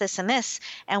do this, this, and this.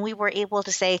 And we were able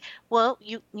to say, well,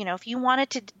 if you wanted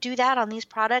to do that on these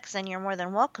products, then you're more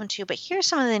than welcome to. But here's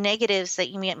some of the negatives that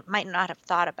you might not have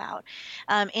thought about.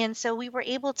 And so we were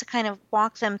able to kind of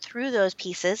walk them through those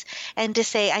pieces and to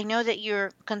say, I know that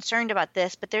you're concerned about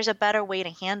this, but there's a better way to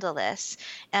handle this.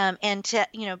 And to,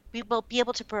 we will be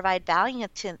able to provide value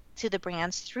to the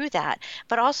brands through that,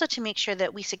 but also to make sure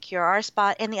that we secure our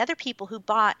spot and the other people who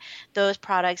bought those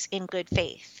products in good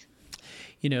faith.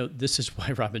 This is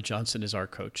why Robyn Johnson is our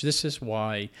coach. This is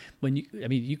why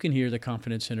you can hear the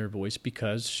confidence in her voice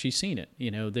because she's seen it.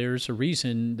 There's a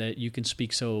reason that you can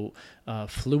speak so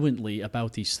fluently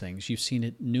about these things. You've seen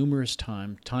it numerous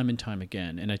time and time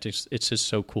again, and it's just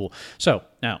so cool. So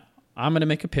now, I'm going to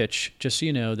make a pitch just so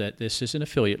you know that this is an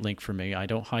affiliate link for me. I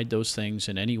don't hide those things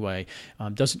in any way.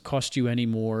 Doesn't cost you any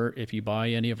more if you buy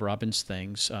any of Robyn's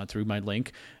things through my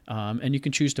link. And you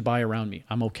can choose to buy around me.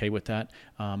 I'm okay with that,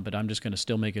 but I'm just going to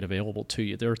still make it available to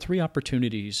you. There are 3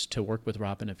 opportunities to work with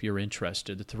Robyn if you're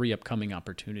interested, the 3 upcoming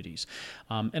opportunities.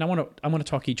 And I want to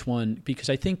talk each one because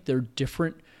I think they're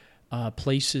different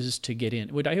places to get in.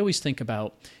 What I always think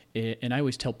about, and I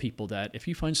always tell people that if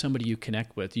you find somebody you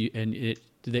connect with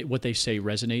what they say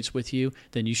resonates with you,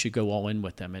 then you should go all in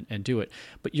with them and do it.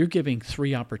 But you're giving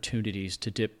 3 opportunities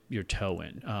to dip your toe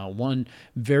in. One,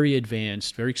 very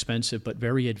advanced, very expensive, but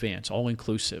very advanced, all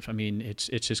inclusive. I mean, it's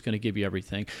just going to give you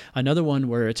everything. Another one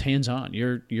where it's hands-on.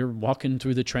 You're walking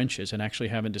through the trenches and actually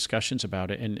having discussions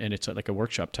about it, and it's like a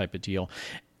workshop type of deal.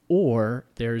 Or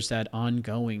there's that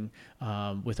ongoing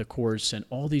with a course and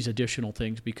all these additional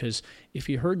things, because if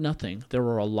you heard nothing, there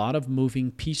are a lot of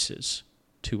moving pieces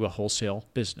to a wholesale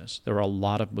business. There are a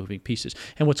lot of moving pieces.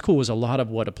 And what's cool is a lot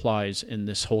of what applies in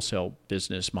this wholesale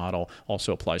business model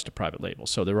also applies to private label.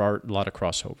 So there are a lot of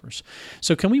crossovers.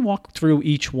 So can we walk through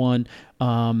each one?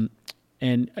 And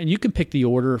you can pick the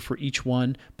order for each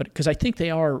one, but because I think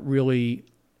they are really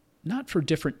not for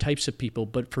different types of people,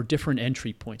 but for different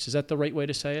entry points. Is that the right way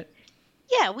to say it?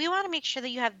 Yeah, we want to make sure that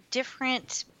you have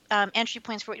different entry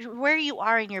points for where you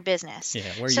are in your business. Yeah,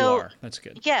 where you So, are. That's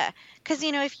good. yeah, because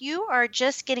if you are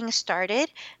just getting started,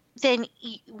 then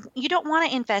you don't want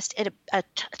to invest a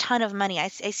ton of money. I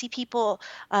see people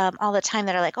all the time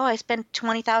that are like, oh, I spent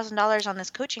 $20,000 on this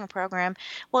coaching program.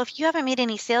 Well, if you haven't made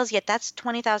any sales yet, that's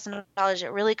 $20,000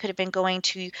 that really could have been going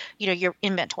to your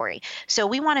inventory. So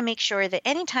we want to make sure that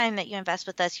anytime that you invest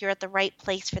with us, you're at the right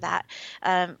place for that,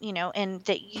 and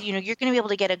that you're going to be able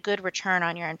to get a good return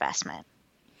on your investment.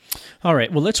 All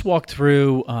right. Well, let's walk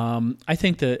through. I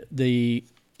think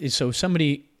so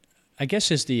somebody, I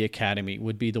guess, is the academy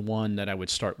would be the one that I would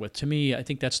start with. To me, I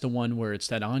think that's the one where it's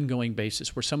that ongoing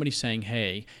basis where somebody's saying,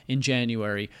 hey, in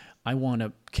January, I want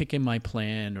to kick in my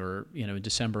plan, or,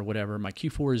 December, whatever, my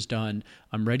Q4 is done.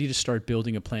 I'm ready to start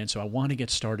building a plan. So I want to get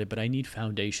started, but I need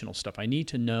foundational stuff. I need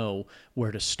to know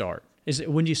where to start.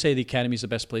 Wouldn't you say the academy is the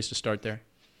best place to start there?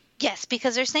 Yes,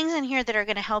 because there's things in here that are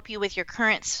going to help you with your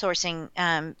current sourcing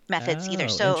methods either.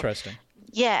 So interesting.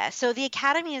 Yeah, so the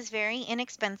Academy is very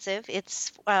inexpensive.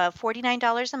 It's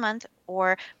 $49 a month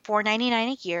or $4.99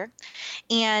 a year.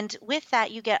 And with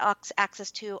that, you get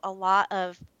access to a lot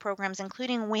of programs,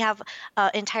 including we have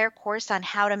an entire course on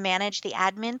how to manage the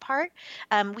admin part.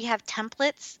 We have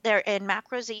templates there and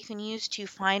macros that you can use to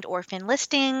find orphan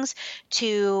listings,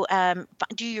 to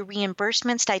do your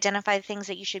reimbursements, to identify the things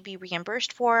that you should be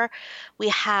reimbursed for. We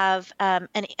have an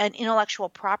intellectual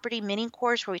property mini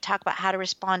course where we talk about how to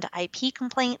respond to IP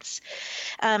complaints.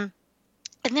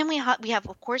 And then we have,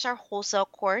 of course, our wholesale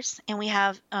course, and we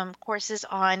have courses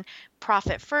on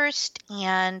profit first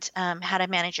and how to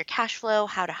manage your cash flow,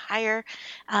 how to hire.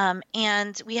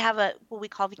 And we have what we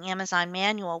call the Amazon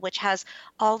manual, which has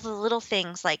all the little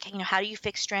things like, how do you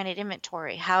fix stranded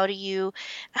inventory? How do you,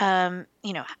 how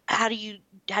do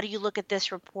you look at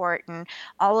this report and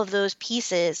all of those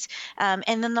pieces?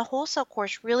 And then the wholesale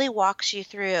course really walks you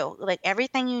through like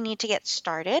everything you need to get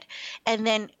started, and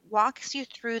then walks you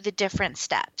through the different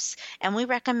steps. And we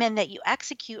recommend that you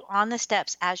execute on the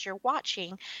steps as you're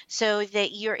watching so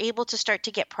that you're able to start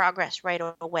to get progress right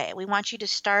away. We want you to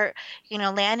start,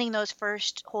 landing those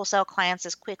first wholesale clients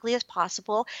as quickly as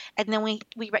possible. And then we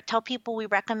tell people we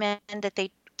recommend that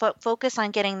they focus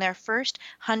on getting their first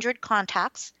 100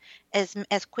 contacts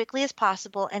as quickly as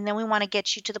possible. And then we want to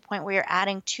get you to the point where you're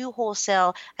adding 2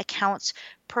 wholesale accounts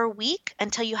per week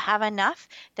until you have enough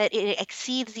that it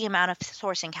exceeds the amount of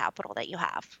sourcing capital that you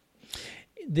have.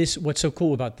 What's so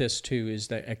cool about this too is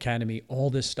that Academy, all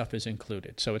this stuff is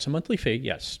included. So it's a monthly fee.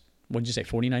 Yes. What did you say?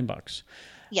 $49.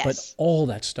 Yes. But all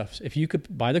that stuff, if you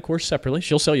could buy the course separately,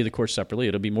 she'll sell you the course separately.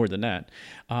 It'll be more than that.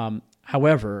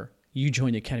 However, you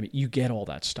join the Academy, you get all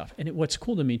that stuff. And what's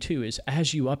cool to me too is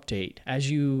as you update,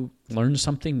 as you learn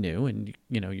something new, and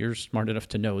you're smart enough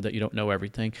to know that you don't know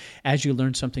everything, as you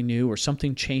learn something new or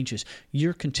something changes,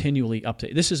 you're continually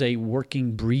updating. This is a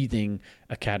working, breathing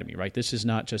Academy, right? This is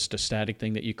not just a static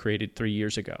thing that you created 3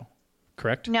 years ago.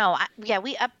 Correct? No,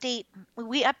 we update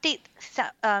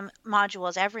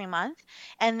modules every month,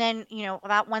 and then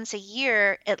about once a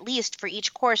year at least for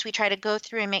each course we try to go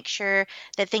through and make sure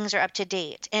that things are up to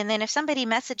date. And then if somebody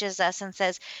messages us and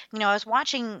says, I was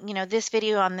watching this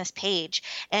video on this page,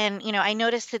 and I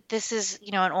noticed that this is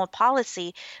an old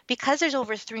policy, because there's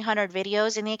over 300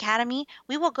 videos in the Academy,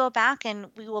 we will go back and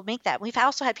we will make that. We've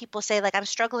also had people say like, I'm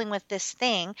struggling with this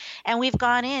thing, and we've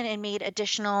gone in and made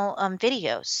additional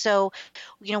videos. So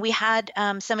we had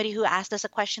somebody who asked us a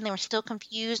question. They were still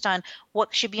confused on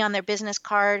what should be on their business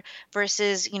card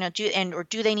versus,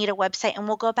 do they need a website? And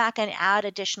we'll go back and add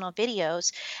additional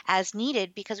videos as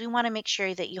needed, because we want to make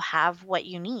sure that you have what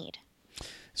you need.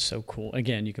 So cool.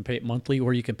 Again, you can pay it monthly,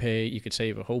 or you could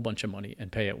save a whole bunch of money and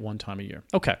pay it one time a year.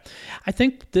 Okay. I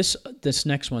think this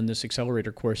next one, this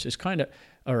accelerator course is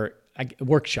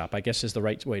workshop, I guess is the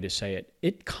right way to say it.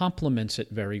 It complements it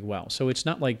very well. So it's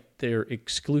not like they're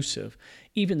exclusive.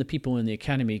 Even the people in the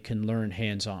Academy can learn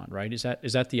hands-on, right? Is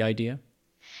that the idea?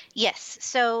 Yes.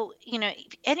 So,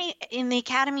 in the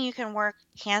Academy, you can work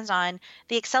hands-on.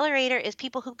 The accelerator is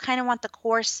people who kind of want the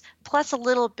course plus a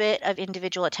little bit of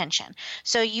individual attention.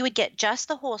 So you would get just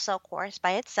the wholesale course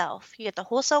by itself. You get the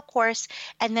wholesale course,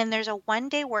 and then there's a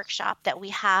 1-day workshop that we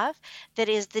have that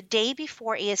is the day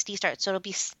before ASD starts. So it'll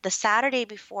be the Saturday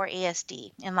before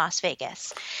ASD in Las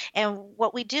Vegas. And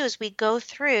what we do is we go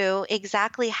through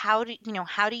exactly how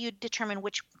do you determine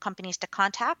which companies to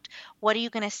contact? What are you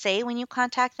going to say when you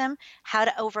contact them? How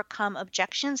to overcome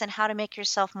objections, and how to make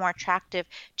yourself more attractive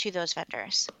to those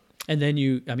vendors. And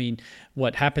then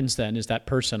what happens then is that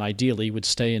person ideally would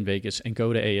stay in Vegas and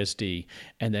go to ASD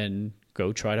and then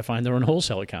go try to find their own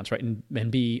wholesale accounts, right?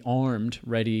 And be armed,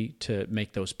 ready to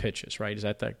make those pitches, right? Is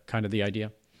that kind of the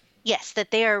idea? Yes,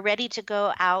 that they are ready to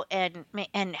go out and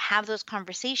have those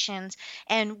conversations.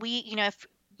 And we, if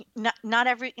not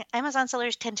every Amazon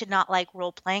sellers tend to not like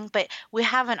role playing, but we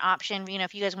have an option.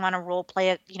 If you guys want to role play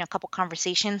a couple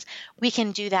conversations, we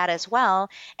can do that as well.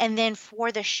 And then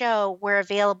for the show, we're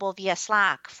available via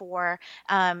Slack for,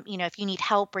 if you need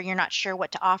help or you're not sure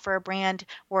what to offer a brand,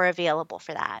 we're available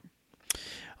for that.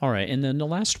 All right. And then the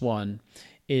last one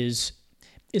is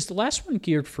the last one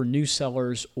geared for new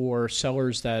sellers or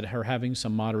sellers that are having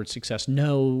some moderate success,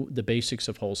 know the basics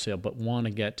of wholesale, but want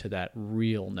to get to that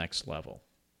real next level?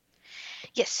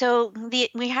 Yes, so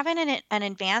we have an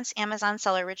advanced Amazon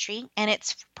seller retreat, and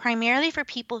it's primarily for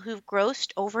people who've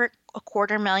grossed over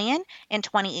 $250,000 in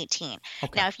 2018.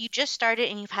 Okay. Now, if you just started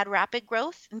and you've had rapid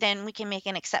growth, then we can make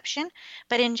an exception.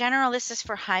 But in general, this is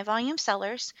for high volume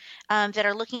sellers that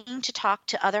are looking to talk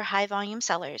to other high volume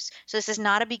sellers. So this is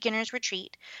not a beginner's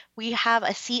retreat. We have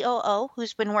a COO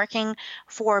who's been working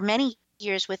for many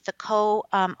years with the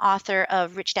co-author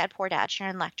of Rich Dad Poor Dad,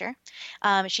 Sharon Lechter.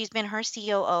 She's been her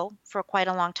COO for quite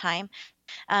a long time.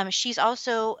 She's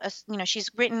also,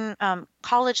 she's written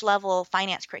college level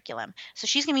finance curriculum. So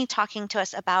she's going to be talking to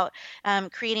us about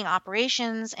creating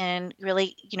operations and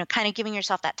really, kind of giving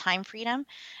yourself that time freedom.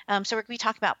 So we're going to be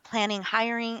talking about planning,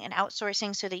 hiring, and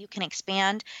outsourcing so that you can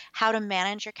expand, how to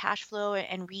manage your cash flow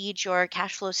and read your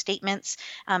cash flow statements,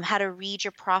 how to read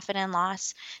your profit and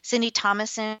loss. Cindy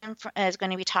Thomason is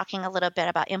going to be talking a little bit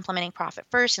about implementing profit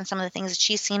first and some of the things that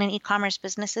she's seen in e-commerce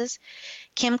businesses.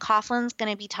 Kim Coughlin's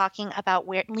going to be talking about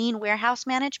lean warehouse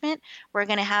management. We're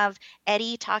going to have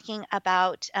Eddie talking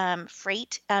about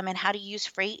freight and how to use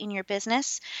freight in your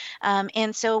business.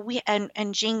 And so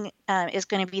and Jing is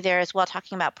going to be there as well,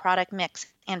 talking about product mix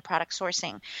and product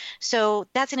sourcing. So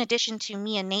that's in addition to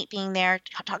me and Nate being there,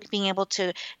 being able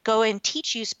to go and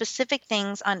teach you specific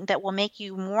things that will make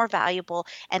you more valuable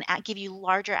and give you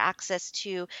larger access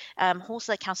to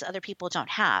wholesale accounts that other people don't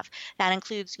have. That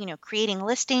includes, creating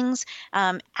listings,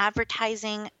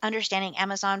 advertising, understanding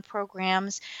Amazon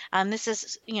programs. This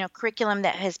is, curriculum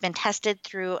that has been tested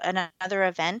through another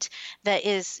event that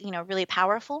is, really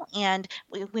powerful. And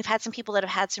we've had some people that have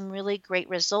had some really great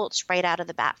results right out of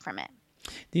the bat from it.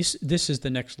 This is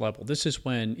the next level. This is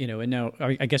when, and now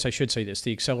I guess I should say this,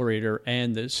 the accelerator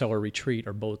and the seller retreat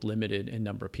are both limited in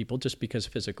number of people just because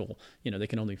physical, they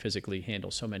can only physically handle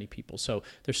so many people. So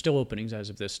there's still openings as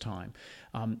of this time.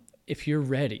 If you're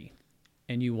ready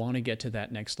and you want to get to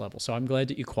that next level. So I'm glad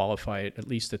that you qualify it, at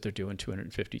least that they're doing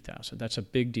 250,000. That's a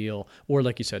big deal. Or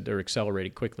like you said, they're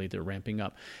accelerating quickly, they're ramping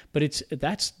up. But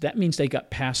that means they got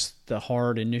past the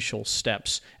hard initial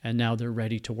steps and now they're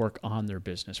ready to work on their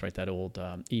business, right? That old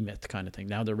E-Myth kind of thing.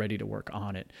 Now they're ready to work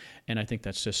on it. And I think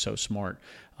that's just so smart.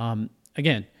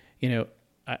 Again,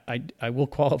 I will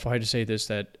qualify to say this,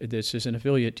 that this is an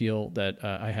affiliate deal that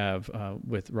I have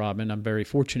with Robyn. I'm very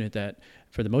fortunate that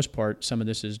for the most part, some of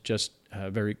this is just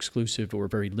very exclusive or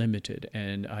very limited.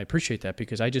 And I appreciate that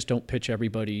because I just don't pitch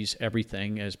everybody's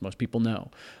everything, as most people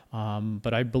know.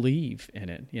 But I believe in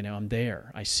it. I'm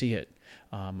there. I see it.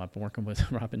 I've been working with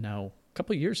Robyn now a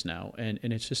couple of years now, and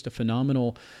it's just a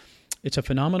phenomenal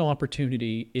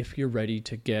opportunity if you're ready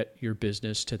to get your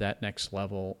business to that next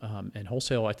level. And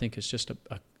wholesale, I think, is just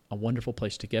a wonderful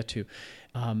place to get to.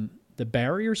 The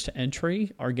barriers to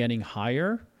entry are getting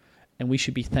higher, and we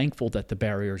should be thankful that the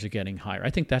barriers are getting higher.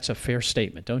 I think that's a fair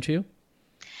statement, don't you?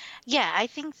 Yeah, I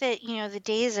think that, the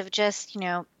days of just,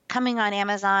 coming on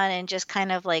Amazon and just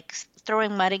kind of like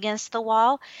throwing mud against the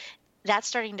wall, that's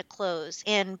starting to close.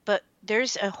 But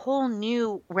there's a whole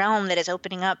new realm that is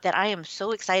opening up that I am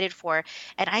so excited for.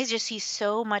 And I just see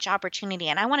so much opportunity.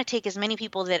 And I want to take as many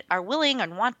people that are willing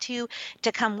and want to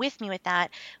come with me with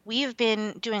that. We have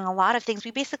been doing a lot of things.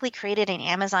 We basically created an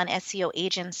Amazon SEO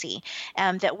agency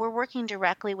that we're working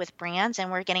directly with brands,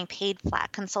 and we're getting paid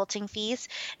flat consulting fees.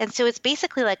 And so it's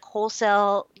basically like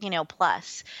wholesale,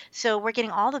 plus. So we're getting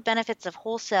all the benefits of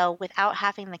wholesale without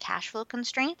having the cash flow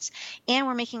constraints. And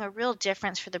we're making a real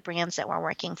difference for the brands that we're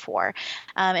working for.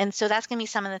 And so that's going to be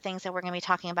some of the things that we're going to be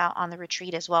talking about on the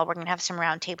retreat as well. We're going to have some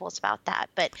roundtables about that.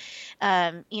 But,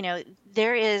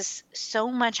 there is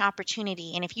so much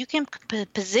opportunity. And if you can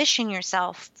position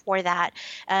yourself for that,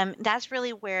 that's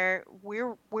really where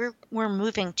we're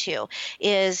moving to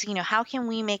is, how can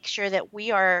we make sure that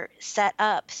we are set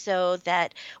up so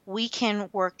that we can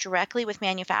work directly with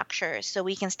manufacturers so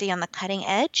we can stay on the cutting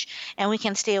edge and we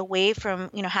can stay away from,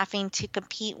 having to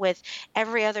compete with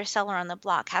every other seller on the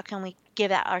block. How can we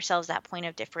give ourselves that point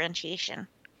of differentiation?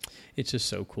 It's just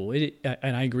so cool.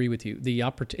 And I agree with you.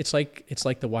 It's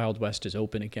like the Wild West is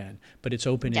open again, but it's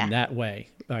open in that way,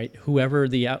 right? Whoever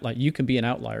the outlier, you can be an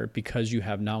outlier because you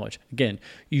have knowledge. Again,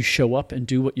 you show up and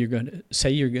do what you're going to say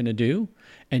you're going to do,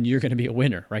 and you're going to be a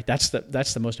winner, right? That's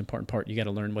the most important part. You got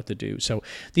to learn what to do. So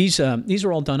these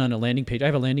are all done on a landing page. I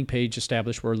have a landing page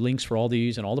established where links for all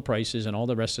these and all the prices and all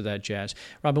the rest of that jazz.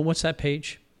 Robyn, what's that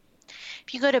page?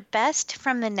 If you go to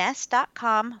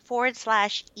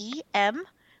bestfromthenest.com/EM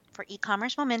for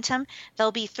e-commerce momentum,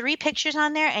 there'll be 3 pictures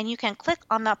on there, and you can click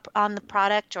on the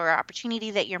product or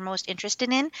opportunity that you're most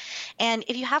interested in. And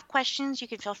if you have questions, you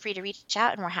can feel free to reach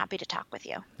out, and we're happy to talk with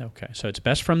you. Okay, so it's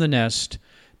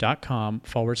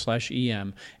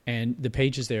bestfromthenest.com/EM, and the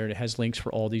page is there. It has links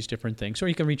for all these different things. Or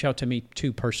you can reach out to me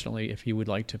too personally if you would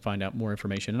like to find out more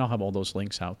information, and I'll have all those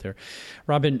links out there.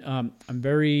 Robyn,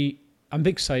 I'm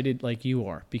excited like you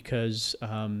are because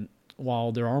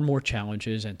while there are more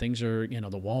challenges and things are,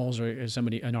 the walls are, as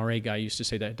an RA guy used to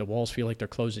say, that the walls feel like they're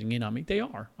closing in on me. They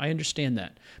are. I understand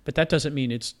that. But that doesn't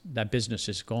mean that business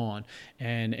is gone.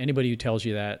 And anybody who tells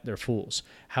you that, they're fools.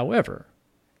 However,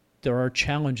 there are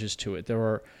challenges to it. There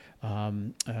are,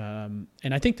 and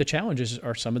I think the challenges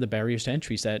are some of the barriers to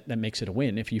entries that makes it a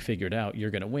win. If you figure it out, you're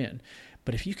going to win.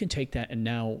 But if you can take that and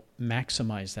now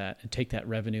maximize that and take that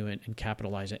revenue and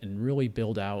capitalize it and really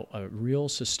build out a real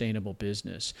sustainable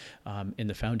business in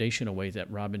the foundational way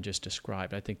that Robyn just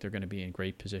described, I think they're going to be in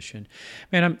great position.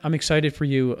 Man, I'm excited for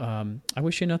you. I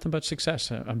wish you nothing but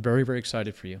success. I'm very, very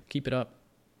excited for you. Keep it up.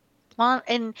 Well,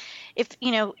 and if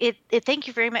thank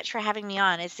you very much for having me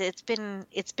on. It's been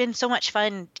so much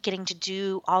fun getting to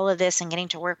do all of this and getting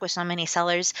to work with so many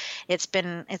sellers. It's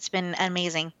been an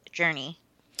amazing journey.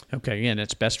 Okay, again,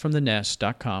 it's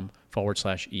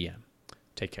bestfromthenest.com/EM.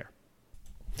 Take care.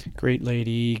 Great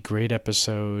lady, great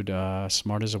episode,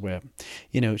 smart as a whip.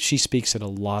 She speaks at a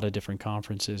lot of different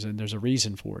conferences, and there's a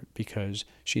reason for it because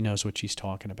she knows what she's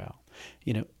talking about.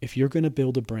 If you're going to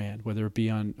build a brand, whether it be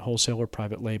on wholesale or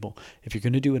private label, if you're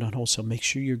going to do it on wholesale, make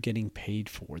sure you're getting paid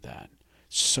for that.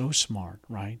 So smart,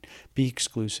 right? Be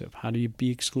exclusive. How do you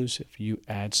be exclusive? You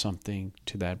add something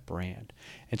to that brand.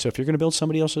 And so if you're going to build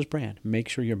somebody else's brand, make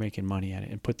sure you're making money at it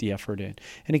and put the effort in.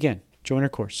 And again, join our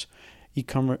course.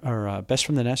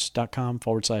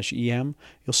 bestfromthenest.com/EM.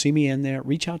 You'll see me in there.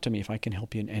 Reach out to me if I can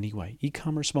help you in any way.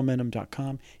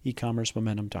 ecommercemomentum.com,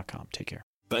 ecommercemomentum.com. Take care.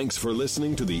 Thanks for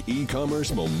listening to the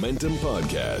E-Commerce Momentum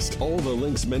Podcast. All the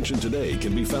links mentioned today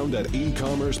can be found at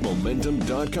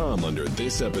ecommercemomentum.com under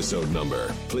this episode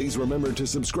number. Please remember to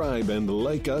subscribe and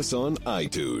like us on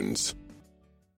iTunes.